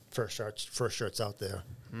best first shirts out there.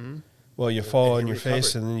 Well, you fall and on he your face,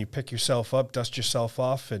 recovered. and then you pick yourself up, dust yourself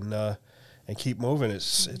off, and keep moving.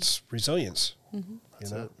 It's resilience. You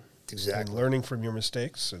know, and Exactly. learning from your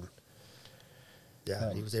mistakes. And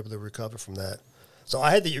Yeah, he was able to recover from that. So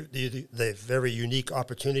I had the very unique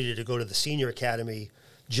opportunity to go to the senior academy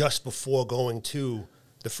just before going to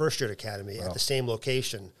the first year academy at the same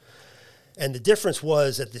location. And the difference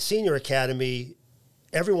was at the senior academy,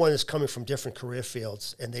 everyone is coming from different career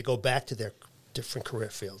fields, and they go back to their different career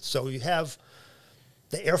fields. So you have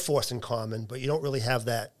the Air Force in common, but you don't really have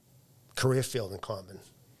that career field in common.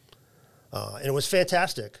 And it was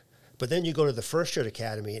fantastic. But then you go to the first year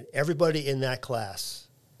academy, and everybody in that class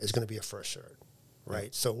is going to be a first shirt,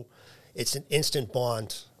 right? So it's an instant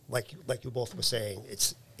bond, like you both were saying.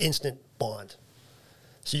 It's instant bond.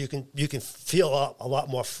 So you can feel a lot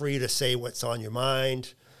more free to say what's on your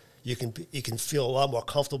mind. You can feel a lot more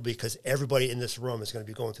comfortable because everybody in this room is going to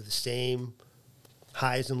be going through the same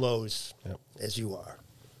highs and lows as you are.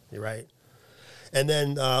 You're right. And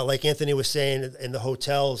then, like Anthony was saying, in the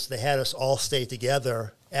hotels, they had us all stay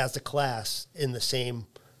together as a class in the same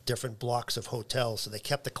different blocks of hotels. So they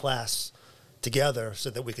kept the class together so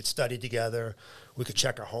that we could study together, we could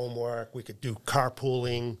check our homework, we could do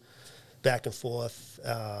carpooling back and forth.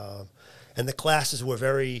 And the classes were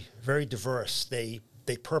very, very diverse. They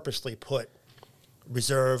purposely put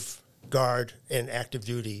reserve, guard, and active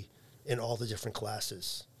duty in all the different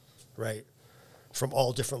classes, right, from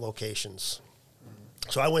all different locations.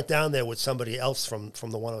 So I went down there with somebody else from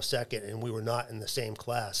the 102nd, and we were not in the same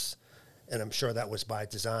class. And I'm sure that was by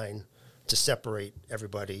design to separate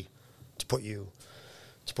everybody, to put you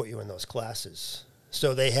in those classes.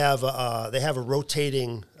 So they have a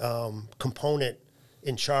rotating component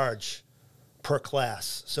in charge per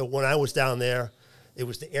class. So when I was down there, it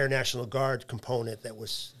was the Air National Guard component that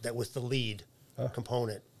was the lead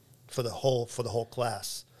component for the whole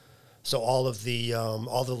class. So all of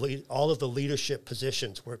the leadership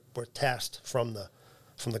positions were tasked from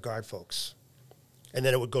the Guard folks, and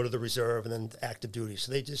then it would go to the reserve and then active duty.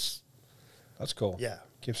 So they just that's cool. Yeah,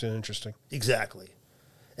 keeps it interesting. Exactly.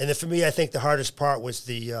 And then for me, I think the hardest part was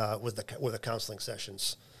the counseling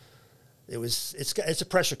sessions. It's a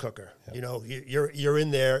pressure cooker. Yeah. You know, you're in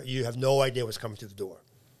there. You have no idea what's coming through the door,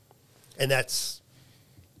 and that's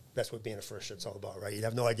what being a first shirt's all about, right? You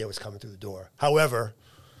have no idea what's coming through the door. However,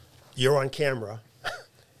 you're on camera,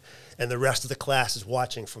 and the rest of the class is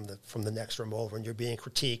watching from the next room over, and you're being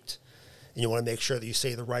critiqued, and you want to make sure that you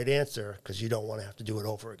say the right answer because you don't want to have to do it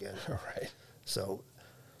over again. All right. So,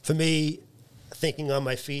 for me, thinking on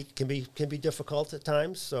my feet can be difficult at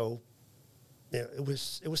times. So, yeah, it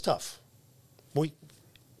was tough. We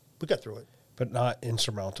got through it, but not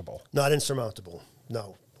insurmountable. Not insurmountable.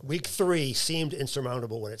 No. Week 3 seemed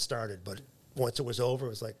insurmountable when it started, but once it was over, it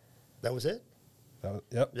was like, that was it?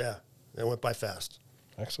 Yep. Yeah. It went by fast.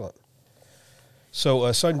 Excellent.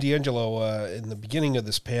 So, Son D'Angelo, in the beginning of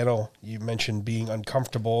this panel, you mentioned being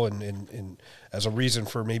uncomfortable and as a reason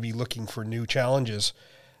for maybe looking for new challenges.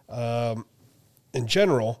 In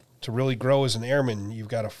general, to really grow as an airman, you've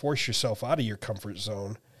got to force yourself out of your comfort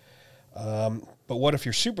zone. But what if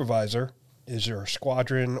your supervisor is your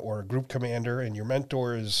squadron or a group commander and your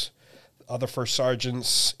mentor is other first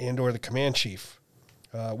sergeants and or the command chief?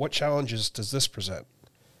 What challenges does this present?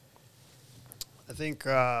 I think,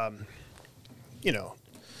 as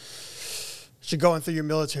you're going through your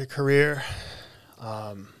military career,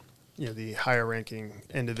 the higher ranking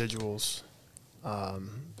individuals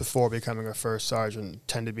before becoming a first sergeant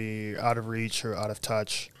tend to be out of reach or out of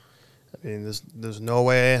touch. I mean, there's no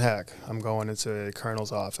way in heck I'm going into a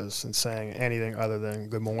colonel's office and saying anything other than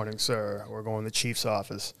 "Good morning, sir," or going to the chief's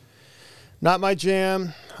office. Not my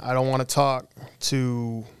jam. I don't want to talk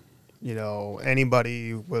to,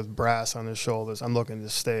 anybody with brass on their shoulders. I'm looking to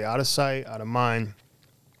stay out of sight, out of mind.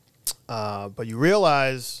 But you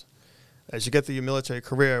realize, as you get through your military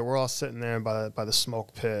career, we're all sitting there by the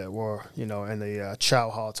smoke pit or, in the chow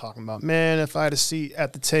hall talking about, man, if I had a seat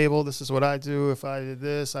at the table, this is what I do. If I did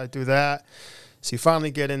this, I do that. So you finally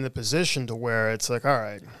get in the position to where it's like, all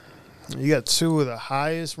right, you got 2 of the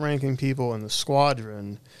highest ranking people in the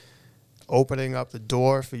squadron opening up the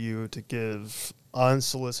door for you to give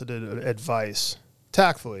unsolicited advice,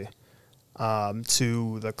 tactfully,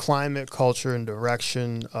 to the climate, culture, and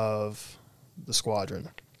direction of the squadron.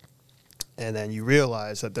 And then you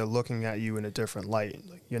realize that they're looking at you in a different light.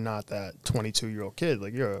 Like, you're not that 22-year-old kid.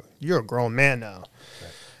 Like, you're a grown man now.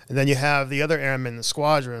 Right. And then you have the other airmen in the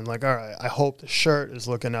squadron, like, all right, I hope the shirt is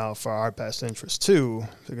looking out for our best interest too,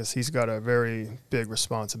 because he's got a very big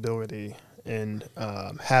responsibility in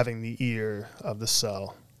having the ear of the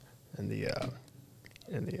cell and the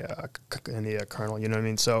colonel. You know what I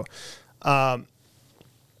mean? So I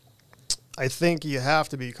think you have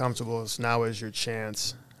to be comfortable. Now is your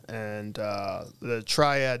chance, and the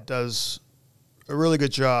triad does a really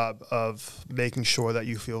good job of making sure that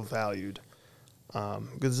you feel valued.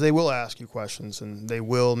 Because they will ask you questions and they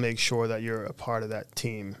will make sure that you're a part of that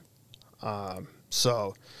team.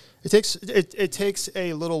 So it takes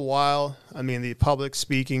a little while. I mean, the public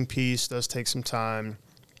speaking piece does take some time,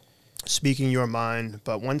 speaking your mind.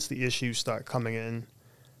 But once the issues start coming in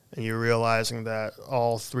and you're realizing that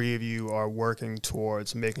all three of you are working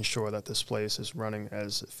towards making sure that this place is running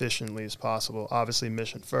as efficiently as possible, obviously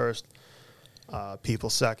mission first, people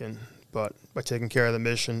second. But by taking care of the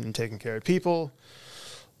mission and taking care of people,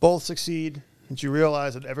 both succeed. And you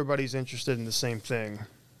realize that everybody's interested in the same thing.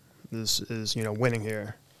 This is, winning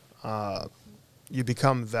here. You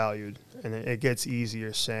become valued, and it gets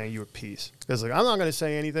easier saying your piece. Because I'm not going to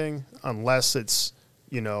say anything unless it's,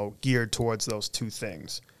 geared towards those two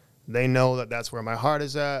things. They know that that's where my heart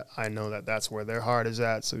is at. I know that that's where their heart is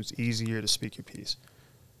at. So it's easier to speak your piece.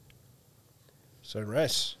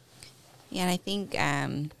 Sunrise. Yeah, and I think,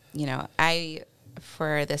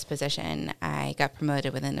 for this position, I got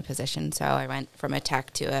promoted within the position. So I went from a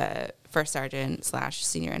tech to a first sergeant /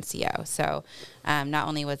 senior NCO. So not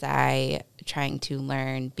only was I trying to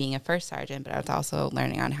learn being a first sergeant, but I was also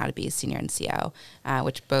learning on how to be a senior NCO,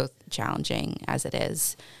 which both challenging as it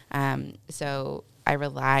is. So I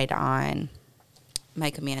relied on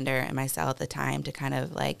my commander and my cell at the time to kind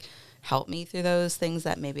of help me through those things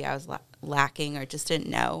that maybe I was lacking or just didn't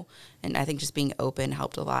know. And I think just being open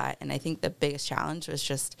helped a lot. And I think the biggest challenge was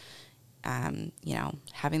just, having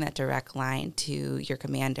that direct line to your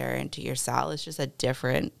commander and to your cell is just a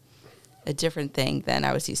different thing than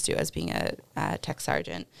I was used to as being a tech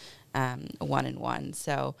sergeant, one-on-one.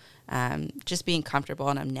 So just being comfortable,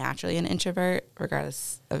 and I'm naturally an introvert,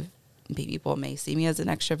 regardless of people may see me as an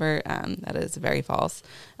extrovert. That is very false.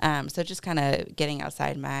 So just kind of getting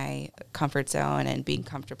outside my comfort zone and being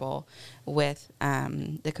comfortable with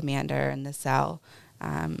the commander and the cell.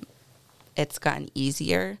 It's gotten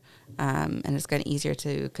easier, and it's gotten easier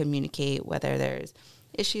to communicate whether there's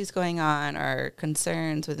issues going on or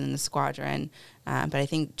concerns within the squadron. But I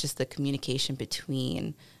think just the communication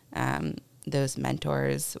between those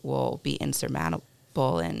mentors will be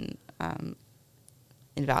insurmountable and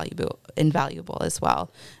invaluable as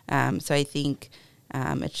well. So I think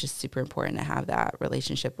it's just super important to have that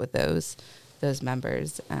relationship with those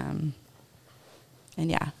members. And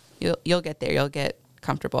yeah, you'll get there. You'll get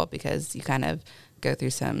comfortable because you kind of go through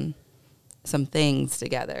some things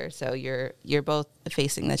together. So you're both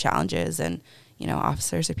facing the challenges, and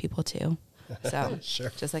officers are people too. So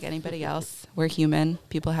Sure. Just like anybody else, we're human.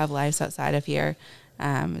 People have lives outside of here.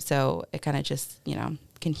 So it kind of just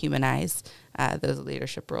can humanize those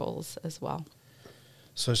leadership roles as well.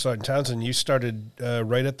 So Sergeant Townsend, you started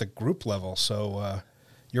right at the group level. So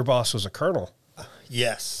your boss was a colonel.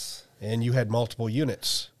 Yes. And you had multiple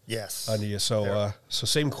units. Yes. Under you. So so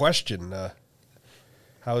same question.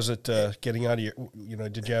 How is it getting out of your?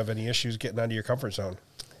 Did you have any issues getting out of your comfort zone?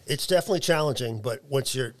 It's definitely challenging, but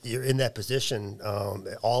once you're in that position,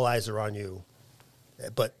 all eyes are on you.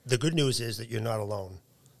 But the good news is that you're not alone.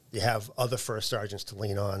 You have other first sergeants to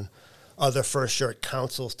lean on, other first shirt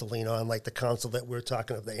councils to lean on, like the council that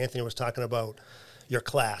that Anthony was talking about, your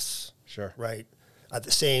class. Sure. Right.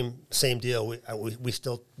 The same deal. We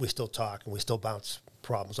still talk and we still bounce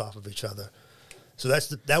problems off of each other. So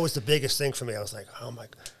that was the biggest thing for me. I was like, how am I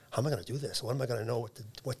going to do this? What am I going to know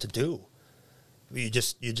what to do?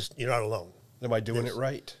 You're not alone. Am I doing it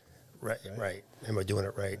right? Right. Am I doing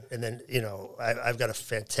it right? And then, I've got a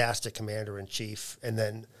fantastic commander-in-chief, and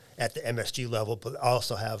then at the MSG level, but I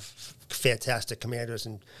also have fantastic commanders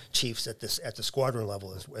and chiefs at the squadron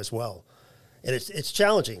level as well. And it's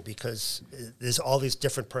challenging because there's all these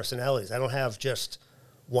different personalities. I don't have just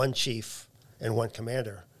one chief and one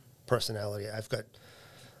commander personality. I've got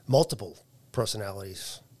multiple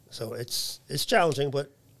personalities. So it's challenging,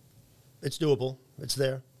 but it's doable. It's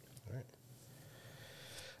there.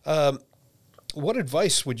 What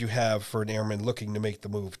advice would you have for an airman looking to make the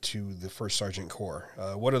move to the First Sergeant Corps?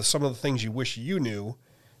 What are some of the things you wish you knew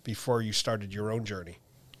before you started your own journey?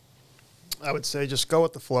 I would say just go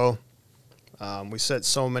with the flow. We set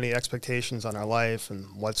so many expectations on our life and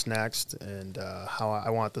what's next and how I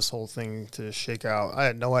want this whole thing to shake out. I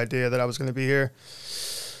had no idea that I was going to be here.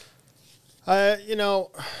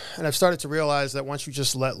 And I've started to realize that once you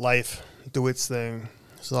just let life do its thing,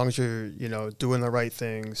 as long as you're, doing the right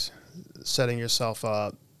things, setting yourself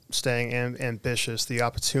up, staying ambitious, the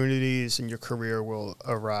opportunities in your career will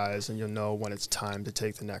arise, and you'll know when it's time to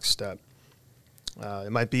take the next step.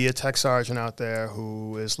 It might be a tech sergeant out there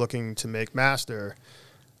who is looking to make master,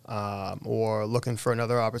 or looking for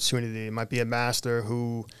another opportunity. It might be a master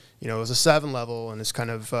who, is a 7 level and is kind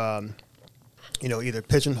of, either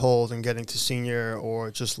pigeonholed and getting to senior,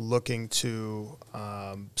 or just looking to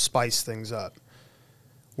spice things up.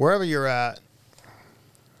 Wherever you're at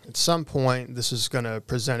some point, this is going to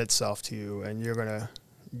present itself to you, and you're going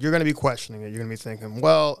to be questioning it. You're going to be thinking,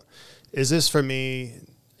 well, is this for me?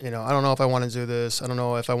 I don't know if I want to do this. I don't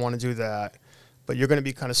know if I want to do that. But you're going to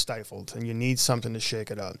be kind of stifled, and you need something to shake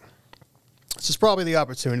it up. This is probably the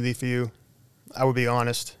opportunity for you. I would be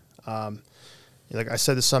honest. Like I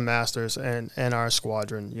said to some masters and our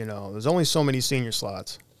squadron, there's only so many senior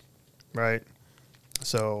slots, right?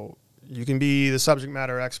 So you can be the subject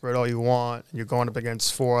matter expert all you want. You're going up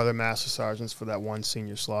against 4 other master sergeants for that one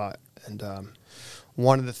senior slot. And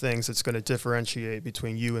one of the things that's going to differentiate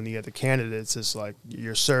between you and the other candidates is like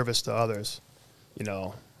your service to others.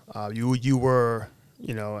 You were,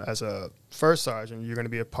 as a first sergeant, you're going to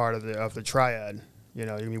be a part of the triad. You're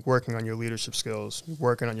going to be working on your leadership skills,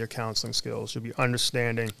 working on your counseling skills. You'll be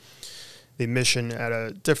understanding the mission at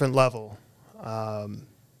a different level.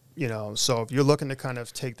 So if you're looking to kind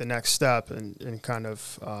of take the next step and kind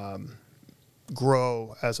of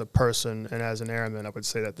grow as a person and as an airman, I would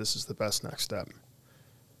say that this is the best next step.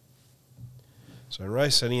 So,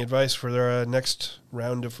 Rice, any advice for the next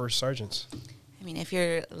round of first sergeants? I mean, if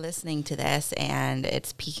you're listening to this and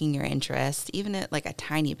it's piquing your interest, even at like a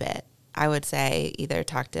tiny bit, I would say either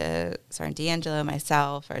talk to Sergeant D'Angelo,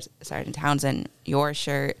 myself, or Sergeant Townsend, your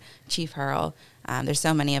shirt, Chief Hurl. There's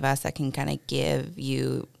so many of us that can kind of give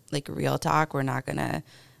you like real talk. We're not gonna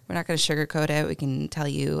sugarcoat it. We can tell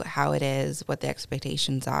you how it is, what the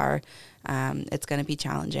expectations are. It's going to be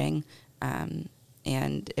challenging,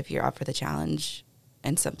 and if you're up for the challenge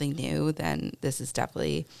and something new, then this is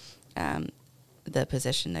definitely the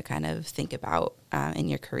position to kind of think about in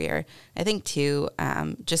your career. I think too,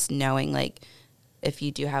 just knowing like if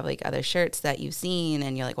you do have like other shirts that you've seen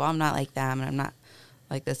and you're like, well, I'm not like them and I'm not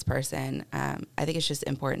like this person. I think it's just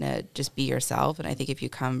important to just be yourself. And I think if you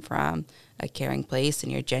come from a caring place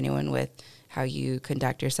and you're genuine with how you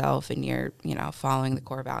conduct yourself and you're, following the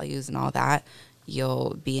core values and all that,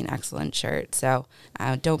 you'll be an excellent shirt. So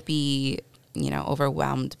don't be,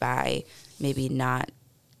 overwhelmed by maybe not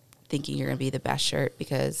thinking you're going to be the best shirt,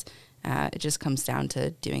 because it just comes down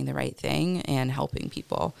to doing the right thing and helping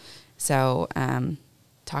people. So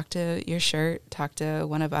talk to your shirt, talk to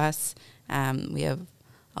one of us. We have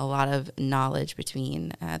a lot of knowledge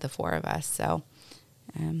between the 4 of us. So,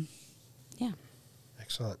 yeah.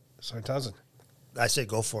 Excellent. Sergeant Townsend. I say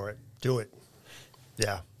go for it. Do it.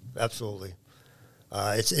 Yeah, absolutely.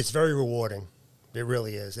 It's very rewarding. It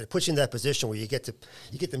really is. It puts you in that position where you get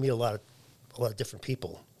to meet a lot of different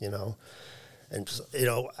people, And,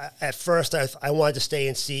 at first I wanted to stay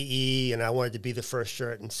in CE, and I wanted to be the first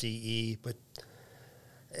shirt in CE, but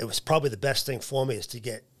it was probably the best thing for me is to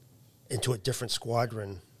get into a different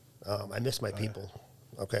squadron. I miss my people.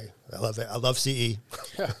 Okay. I love it. I love CE.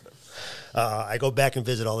 I go back and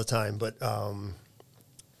visit all the time, but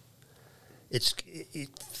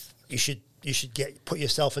you should put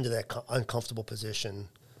yourself into that uncomfortable position.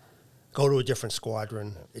 Go to a different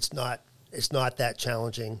squadron. It's not that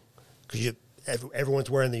challenging because everyone's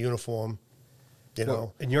wearing the uniform,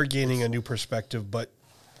 Well, and you're gaining a new perspective, but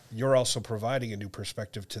you're also providing a new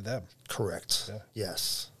perspective to them. Correct. Yeah.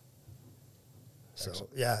 Yes. So,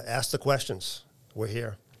 Excellent. yeah, ask the questions. We're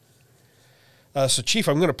here. So, Chief,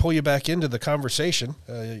 I'm going to pull you back into the conversation.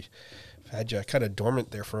 I've had you kind of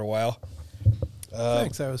dormant there for a while.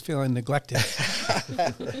 Thanks. I was feeling neglected.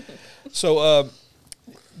 So,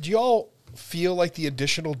 do you all feel like the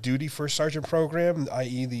additional duty first sergeant program,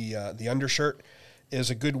 i.e. the undershirt, is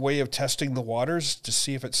a good way of testing the waters to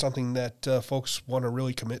see if it's something that folks want to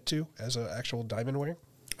really commit to as an actual diamond wearer?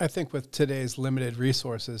 I think with today's limited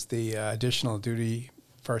resources, the additional duty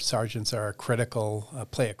first sergeants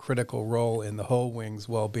play a critical role in the whole wing's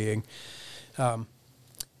well-being.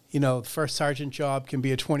 The first sergeant job can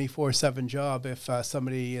be a 24/7 job if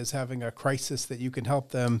somebody is having a crisis that you can help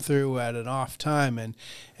them through at an off time.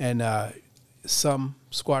 And some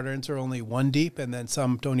squadrons are only one deep, and then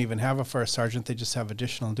some don't even have a first sergeant. They just have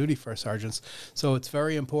additional duty first sergeants. So it's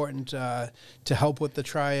very important to help with the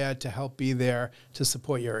triad, to help be there to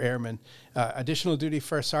support your airmen. Additional duty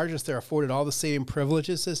first sergeants, they're afforded all the same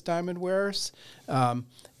privileges as diamond wearers,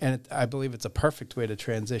 I believe it's a perfect way to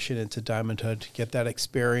transition into diamondhood, to get that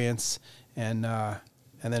experience, and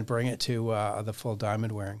then bring it to the full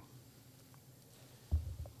diamond wearing.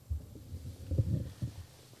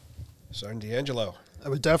 Sergeant D'Angelo. I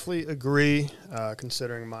would definitely agree,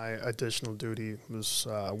 considering my additional duty was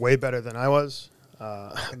way better than I was.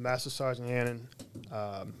 Master Sergeant Hannon,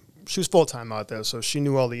 she was full-time out there, so she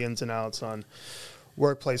knew all the ins and outs on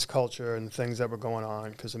workplace culture and things that were going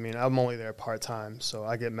on, because, I mean, I'm only there part-time, so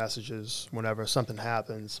I get messages whenever something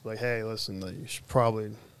happens, like, hey, listen, you should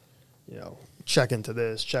probably, check into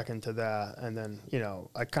this, check into that, and then,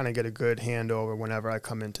 I kind of get a good handover whenever I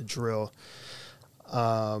come into drill.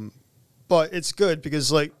 But it's good because,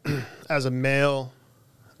 like, as a male,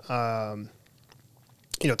 to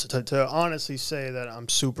honestly say that I'm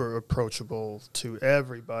super approachable to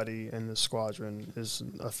everybody in the squadron is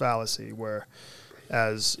a fallacy,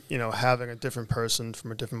 whereas, having a different person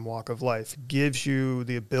from a different walk of life gives you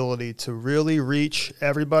the ability to really reach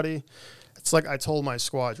everybody. It's like I told my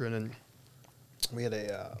squadron, and we had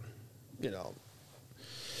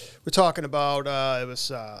we're talking about, it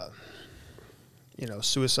was...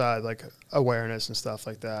 suicide, like, awareness and stuff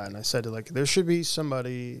like that. And I said, there should be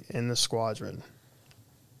somebody in the squadron.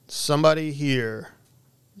 Somebody here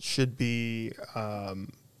should be,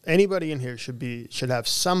 anybody in here should have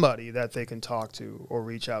somebody that they can talk to or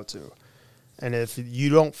reach out to. And if you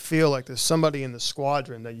don't feel like there's somebody in the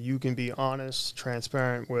squadron that you can be honest,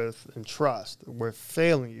 transparent with, and trust, we're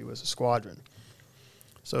failing you as a squadron.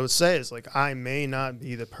 So it says, I may not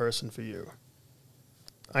be the person for you.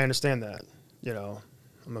 I understand that.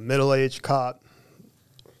 I'm a middle-aged cop.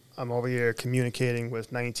 I'm over here communicating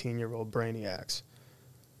with 19-year-old brainiacs.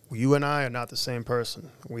 You and I are not the same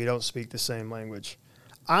person. We don't speak the same language.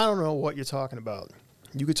 I don't know what you're talking about.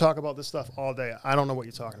 You could talk about this stuff all day. I don't know what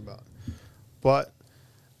you're talking about. But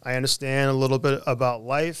I understand a little bit about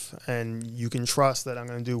life, and you can trust that I'm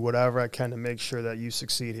going to do whatever I can to make sure that you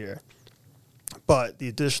succeed here. But the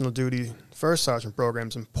additional duty first sergeant program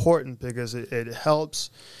is important because it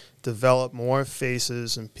helps develop more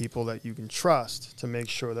faces and people that you can trust to make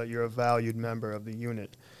sure that you're a valued member of the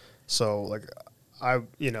unit. So,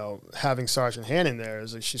 having Sergeant Hannon there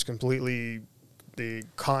is she's completely the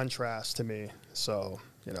contrast to me. So,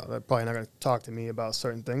 they're probably not going to talk to me about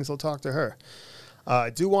certain things. They'll talk to her.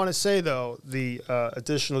 I do want to say, though, the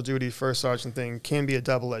additional duty first sergeant thing can be a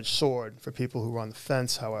double-edged sword for people who are on the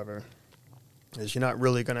fence, however, is you're not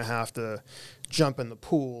really going to have to jump in the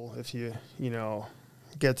pool if you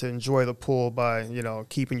get to enjoy the pool by,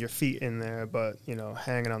 keeping your feet in there, but,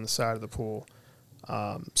 hanging on the side of the pool.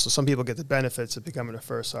 So some people get the benefits of becoming a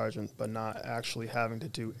first sergeant, but not actually having to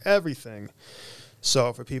do everything.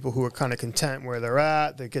 So for people who are kind of content where they're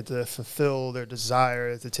at, they get to fulfill their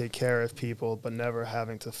desire to take care of people, but never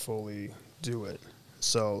having to fully do it.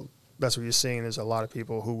 So that's what you're seeing is a lot of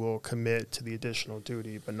people who will commit to the additional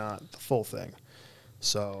duty, but not the full thing.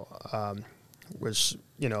 So, which,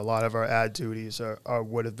 a lot of our ad duties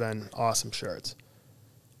would have been awesome shirts.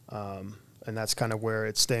 And that's kind of where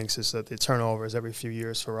it stinks, is that the turnover is every few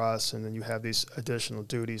years for us, and then you have these additional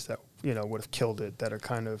duties that, would have killed it, that are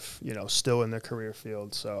kind of, still in their career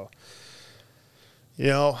field. So,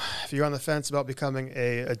 if you're on the fence about becoming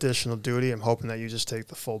a additional duty, I'm hoping that you just take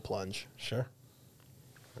the full plunge. Sure.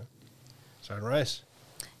 Sergeant Rice.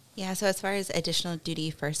 Yeah, so as far as additional duty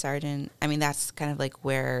first sergeant, that's kind of like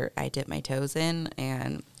where I dip my toes in,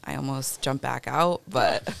 and I almost jumped back out,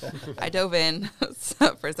 but I dove in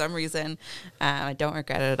for some reason. I don't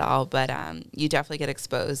regret it at all, but you definitely get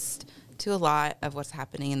exposed to a lot of what's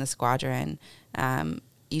happening in the squadron.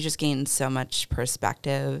 You just gain so much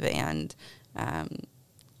perspective and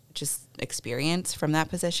just experience from that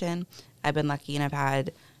position. I've been lucky, and I've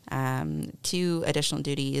had 2 additional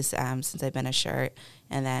duties since I've been a shirt.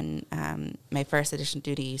 And then my first additional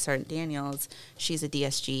duty, Sergeant Daniels, she's a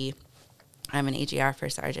DSG. I'm an AGR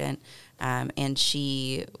first sergeant, and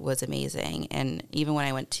she was amazing. And even when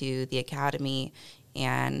I went to the academy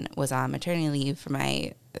and was on maternity leave for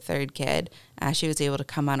my 3rd kid, she was able to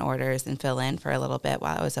come on orders and fill in for a little bit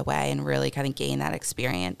while I was away and really kind of gain that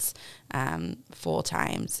experience full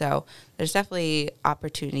time. So there's definitely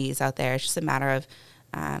opportunities out there. It's just a matter of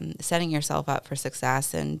setting yourself up for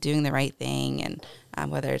success and doing the right thing, and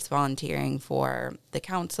whether it's volunteering for the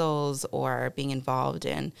councils or being involved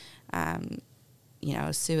in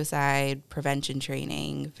suicide prevention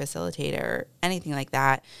training, facilitator, anything like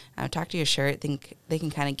that, talk to your shirt. Think they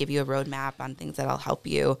can kind of give you a roadmap on things that'll help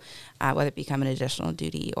you, whether it become an additional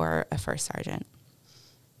duty or a first sergeant.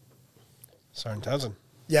 Sergeant Townsend.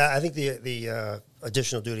 Yeah, I think the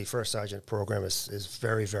additional duty first sergeant program is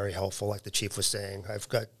very, very helpful. Like the chief was saying, I've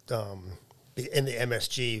got in the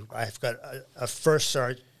MSG, I've got a first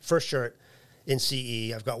shirt in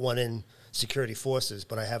CE. I've got one in security forces,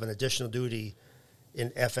 but I have an additional duty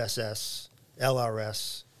in FSS,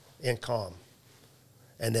 LRS, and COM,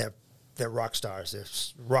 and they're rock stars. They're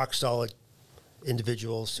rock solid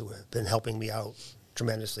individuals who have been helping me out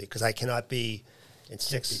tremendously because I cannot be in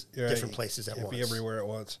six different places at once. Be everywhere at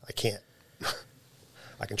once. I can't.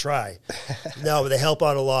 I can try. No, but they help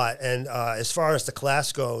out a lot. And as far as the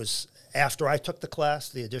class goes, after I took the class,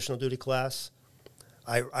 the additional duty class,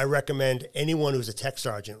 I recommend anyone who's a tech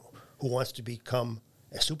sergeant who wants to become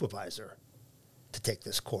a supervisor to take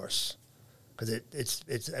this course because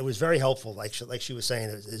it was very helpful. Like she was saying,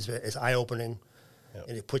 it's eye opening,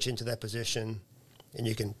 and it puts you into that position, and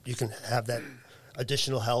you can have that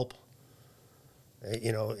additional help.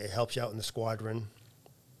 It helps you out in the squadron,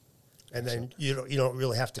 and then you don't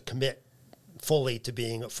really have to commit fully to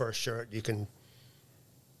being a first shirt. You can,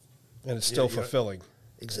 and it's still fulfilling.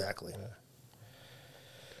 Exactly. Yeah.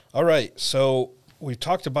 All right, so we've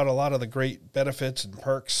talked about a lot of the great benefits and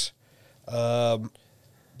perks, but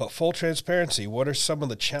full transparency, what are some of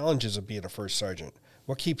the challenges of being a first sergeant?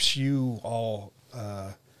 What keeps you all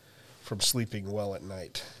from sleeping well at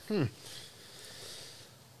night?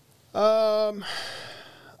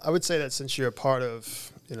 I would say that since you're a part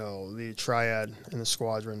of, the triad in the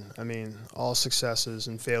squadron, I mean, all successes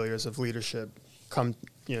and failures of leadership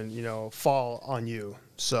fall on you.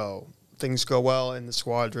 So things go well in the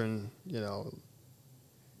squadron,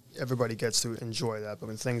 everybody gets to enjoy that. But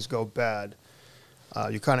when things go bad,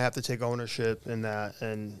 you kind of have to take ownership in that.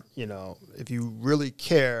 And, if you really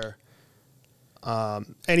care,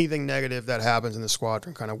 anything negative that happens in the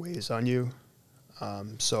squadron kind of weighs on you.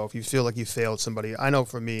 So if you feel like you failed somebody, I know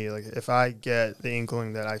for me, like if I get the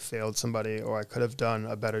inkling that I failed somebody or I could have done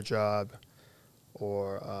a better job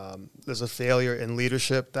or there's a failure in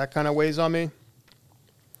leadership, that kind of weighs on me.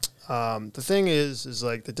 The thing is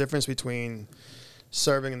like the difference between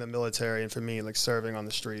serving in the military and for me, like serving on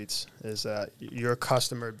the streets is that your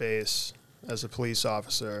customer base as a police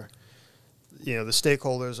officer, the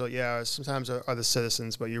stakeholders sometimes are the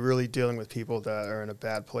citizens, but you're really dealing with people that are in a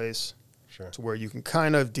bad place. Sure. To where you can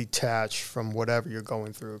kind of detach from whatever you're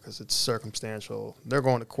going through because it's circumstantial. They're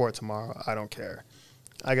going to court tomorrow. I don't care.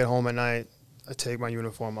 I get home at night. I take my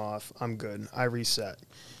uniform off. I'm good. I reset.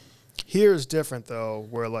 Here is different, though,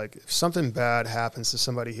 where, like, if something bad happens to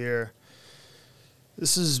somebody here,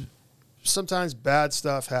 sometimes bad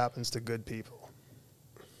stuff happens to good people.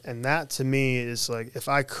 And that, to me, is like, if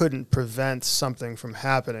I couldn't prevent something from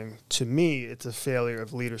happening, to me, it's a failure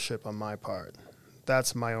of leadership on my part.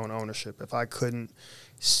 That's my own ownership. If I couldn't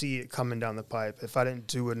see it coming down the pipe, if I didn't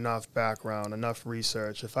do enough background, enough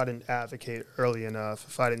research, if I didn't advocate early enough,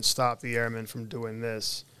 if I didn't stop the airmen from doing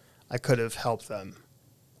this, I could have helped them.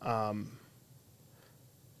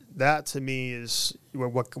 That to me is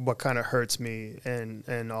what kind of hurts me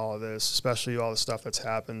in all of this, especially all the stuff that's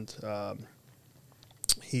happened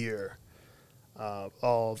here.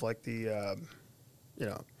 All of like the,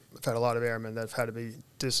 I've had a lot of airmen that have had to be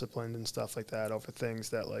disciplined and stuff like that over things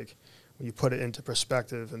that, like, when you put it into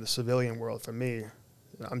perspective in the civilian world, for me,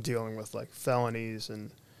 I'm dealing with, like, felonies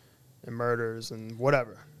and murders and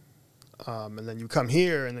whatever. And then you come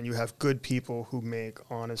here and then you have good people who make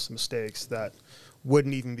honest mistakes that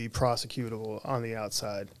wouldn't even be prosecutable on the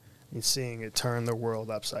outside. And seeing it turn the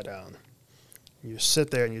world upside down. You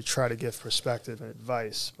sit there and you try to give perspective and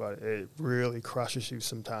advice, but it really crushes you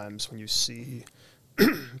sometimes when you see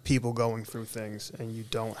people going through things and you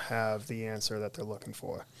don't have the answer that they're looking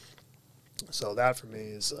for. So that for me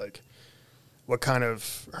is like what kind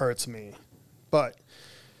of hurts me, but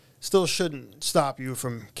still shouldn't stop you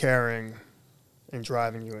from caring and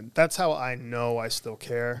driving you. And that's how I know I still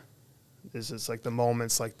care, is it's like the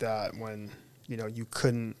moments like that when, you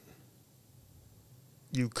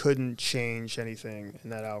couldn't change anything in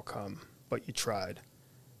that outcome, but you tried.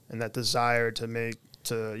 And that desire to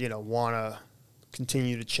want to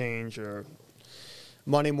continue to change or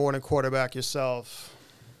Monday morning quarterback yourself,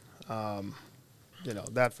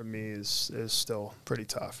 that for me is still pretty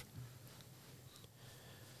tough.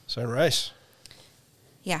 Sergeant Rice.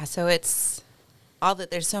 Yeah, so it's all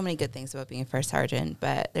that. There's so many good things about being a first sergeant,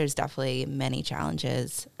 but there's definitely many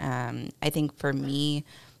challenges. I think for me,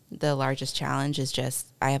 the largest challenge is just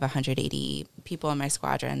I have 180 people in my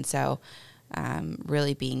squadron, so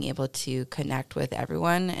really being able to connect with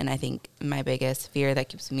everyone. And I think my biggest fear that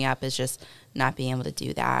keeps me up is just not being able to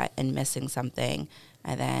do that and missing something.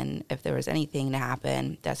 And then if there was anything to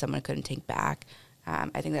happen that someone couldn't take back,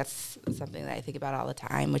 I think that's something that I think about all the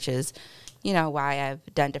time, which is, why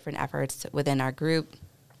I've done different efforts within our group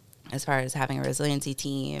as far as having a resiliency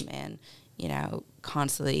team and,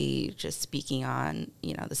 constantly just speaking on,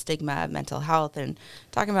 the stigma of mental health and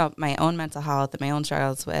talking about my own mental health and my own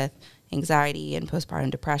struggles with anxiety and postpartum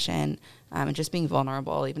depression, and just being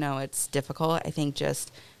vulnerable, even though it's difficult. I think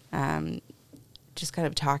just kind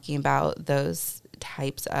of talking about those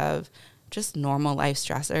types of just normal life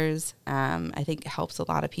stressors, I think helps a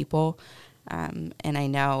lot of people. And I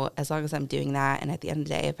know as long as I'm doing that, and at the end of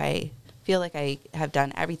the day, if I feel like I have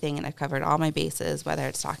done everything and I've covered all my bases, whether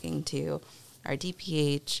it's talking to our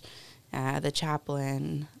DPH, the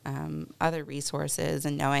chaplain, other resources,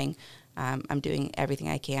 and knowing I'm doing everything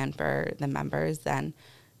I can for the members, then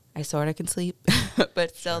I sort of can sleep.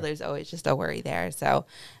 But still, there's always just a worry there. So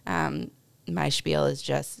my spiel is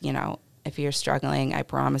just, if you're struggling, I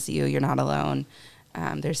promise you, you're not alone.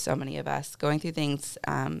 There's so many of us going through things,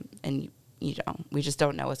 and we just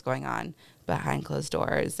don't know what's going on behind closed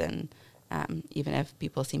doors. And even if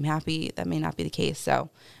people seem happy, that may not be the case. So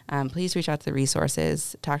please reach out to the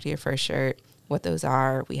resources, talk to your first shirt, what those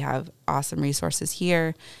are. We have awesome resources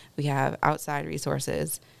here. We have outside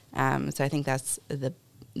resources. So I think that's the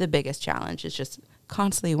biggest challenge, is just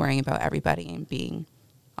constantly worrying about everybody and being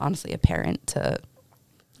honestly a parent to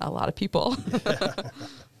a lot of people.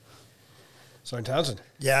 Sergeant Townsend.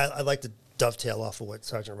 Yeah, I'd like to dovetail off of what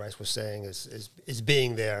Sergeant Rice was saying, is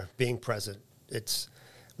being there, being present. It's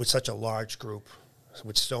with such a large group,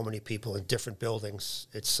 with so many people in different buildings,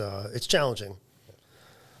 it's challenging.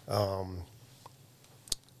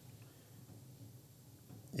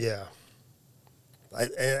 Yeah.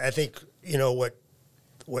 I think,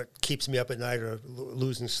 what keeps me up at night or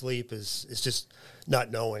losing sleep is just not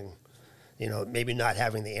knowing, maybe not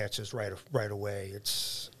having the answers right away.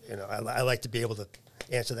 It's, I like to be able to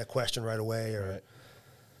answer that question right away. Or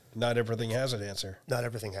Right. Not everything has an answer. Not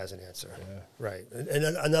everything has an answer. Yeah. Right. And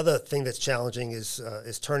another thing that's challenging is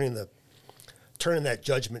turning that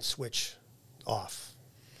judgment switch off.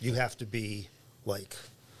 You have to be like,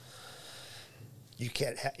 you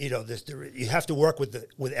can't, you have to work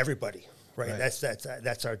with everybody, right? Right.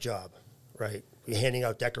 That's our job, right? You're handing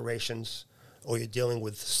out decorations, or you're dealing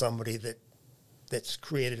with somebody that's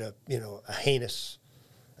created a heinous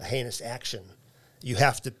action. You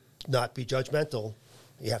have to not be judgmental.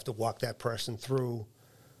 You have to walk that person through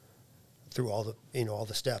all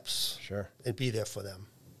the steps. Sure. And be there for them,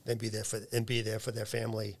 and be there for their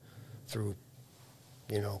family through,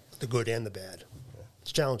 the good and the bad.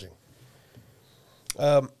 It's challenging.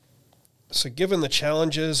 So given the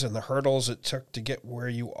challenges and the hurdles it took to get where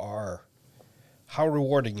you are, how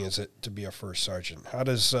rewarding is it to be a first sergeant? How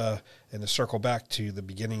does, and to circle back to the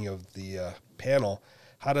beginning of the panel,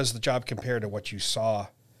 how does the job compare to what you saw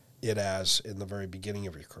it as in the very beginning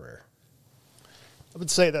of your career? I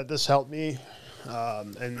would say that this helped me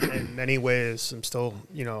in many ways. I'm still,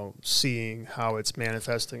 seeing how it's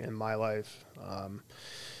manifesting in my life.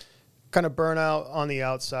 Kind of burnout on the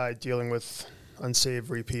outside, dealing with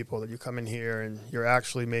unsavory people, that you come in here and you're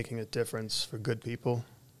actually making a difference for good people.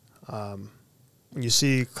 When you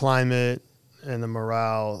see climate and the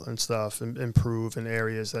morale and stuff improve in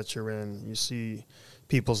areas that you're in, you see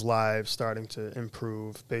people's lives starting to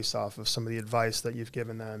improve based off of some of the advice that you've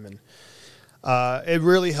given them. And it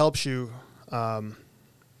really helps you,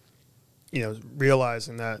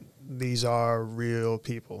 realizing that these are real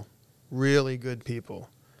people, really good people.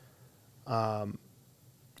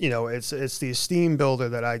 It's the esteem builder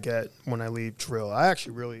that I get when I leave drill. I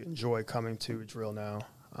actually really enjoy coming to drill now.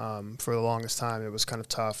 For the longest time, it was kind of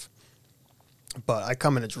tough. But I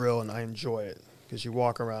come into drill and I enjoy it, because you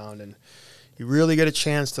walk around and you really get a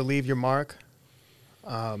chance to leave your mark.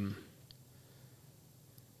 When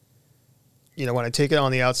I take it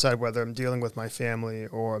on the outside, whether I'm dealing with my family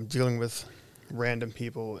or I'm dealing with random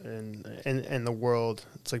people in the world,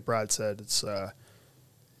 it's like Brad said, it's,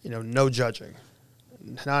 no judging.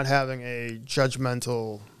 Not having a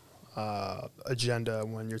judgmental agenda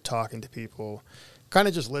when you're talking to people, kind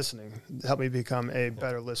of just listening. Helped me become a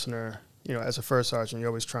better listener. As a first sergeant, you're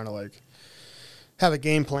always trying to have a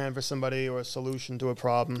game plan for somebody or a solution to a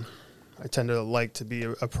problem. I tend to like to be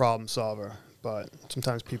a problem solver, but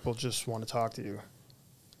sometimes people just want to talk to you,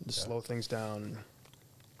 just slow things down.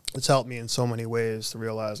 It's helped me in so many ways to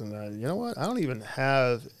realizing that, you know what, I don't even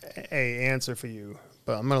have a answer for you,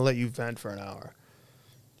 but I'm going to let you vent for an hour.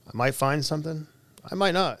 I might find something, I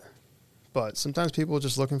might not, but sometimes people are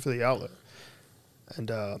just looking for the outlet.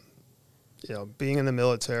 And, being in the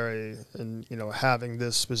military and, having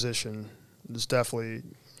this position has definitely,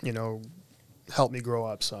 helped me grow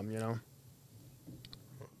up some,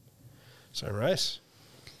 Sunrise.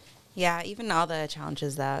 Yeah, even all the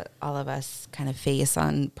challenges that all of us kind of face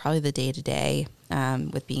on probably the day-to-day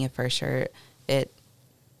with being a first shirt, it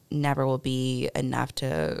never will be enough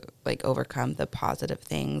to overcome the positive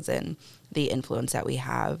things and the influence that we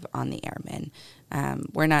have on the airmen.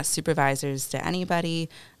 We're not supervisors to anybody.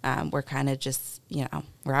 We're kind of just,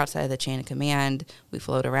 we're outside of the chain of command. We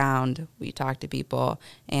float around, we talk to people,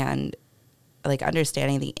 and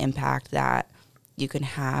understanding the impact that you can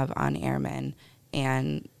have on airmen,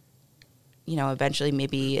 and eventually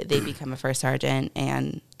maybe they become a first sergeant,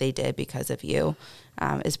 and they did because of you,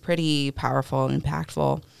 is pretty powerful and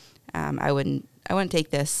impactful. I wouldn't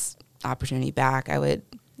take this opportunity back.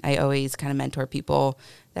 I always kind of mentor people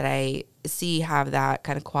that I see have that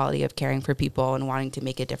kind of quality of caring for people and wanting to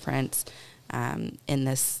make a difference in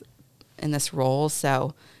this role.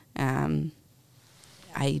 So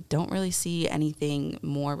I don't really see anything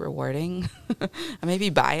more rewarding. I may be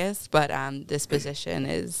biased, but this position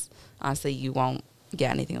is, honestly, you won't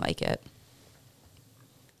get anything like it.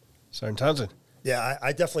 Sergeant Townsend. Yeah,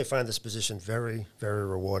 I definitely find this position very, very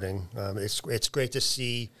rewarding. It's great to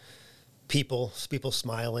see people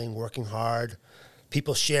smiling, working hard,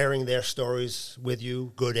 people sharing their stories with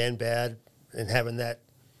you, good and bad, and having that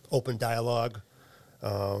open dialogue. A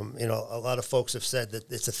lot of folks have said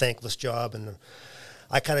that it's a thankless job, and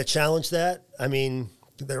I kind of challenge that. I mean,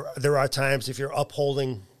 there are times if you're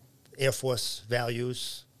upholding Air Force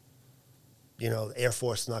values, the Air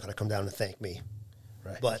Force is not going to come down and thank me.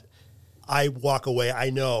 Right. But I walk away, I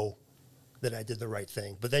know that I did the right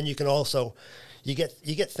thing. But then you can also, you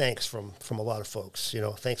get thanks from a lot of folks.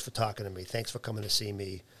 Thanks for talking to me. Thanks for coming to see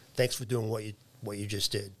me. Thanks for doing what you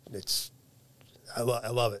just did. I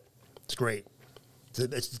love it. It's great.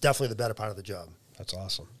 It's definitely the better part of the job. That's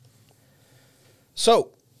awesome.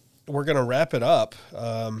 So we're going to wrap it up.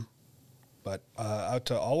 But out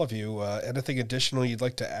to all of you, anything additional you'd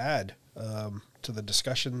like to add to the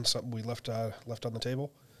discussion, something we left on the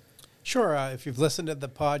table? Sure. If you've listened to the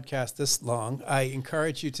podcast this long, I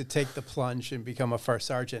encourage you to take the plunge and become a first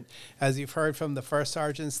sergeant. As you've heard from the first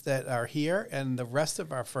sergeants that are here and the rest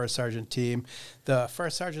of our first sergeant team, the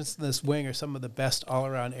first sergeants in this wing are some of the best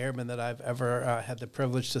all-around airmen that I've ever had the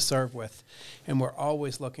privilege to serve with. And we're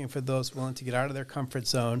always looking for those willing to get out of their comfort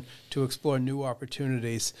zone to explore new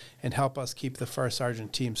opportunities and help us keep the first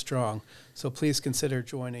sergeant team strong. So please consider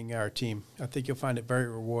joining our team. I think you'll find it very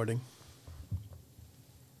rewarding.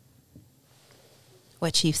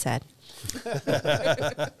 What Chief said.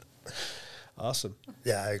 Awesome.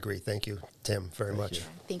 Yeah, I agree. Thank you, Tim, very much.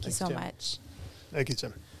 Thank you so much. Thank you,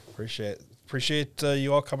 Tim. Appreciate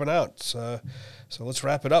you all coming out. So let's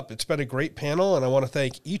wrap it up. It's been a great panel, and I want to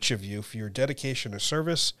thank each of you for your dedication to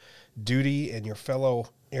service, duty, and your fellow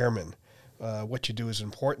airmen. What you do is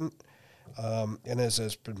important, and as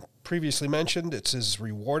has been previously mentioned, it's as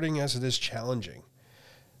rewarding as it is challenging.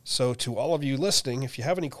 So to all of you listening, if you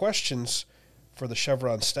have any questions for the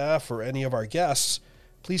Chevron staff or any of our guests,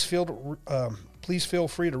 please feel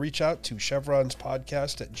free to reach out to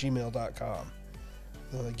chevronspodcast@gmail.com.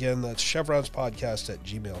 Again, that's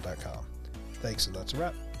chevronspodcast@gmail.com. Thanks, and that's a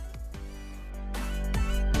wrap.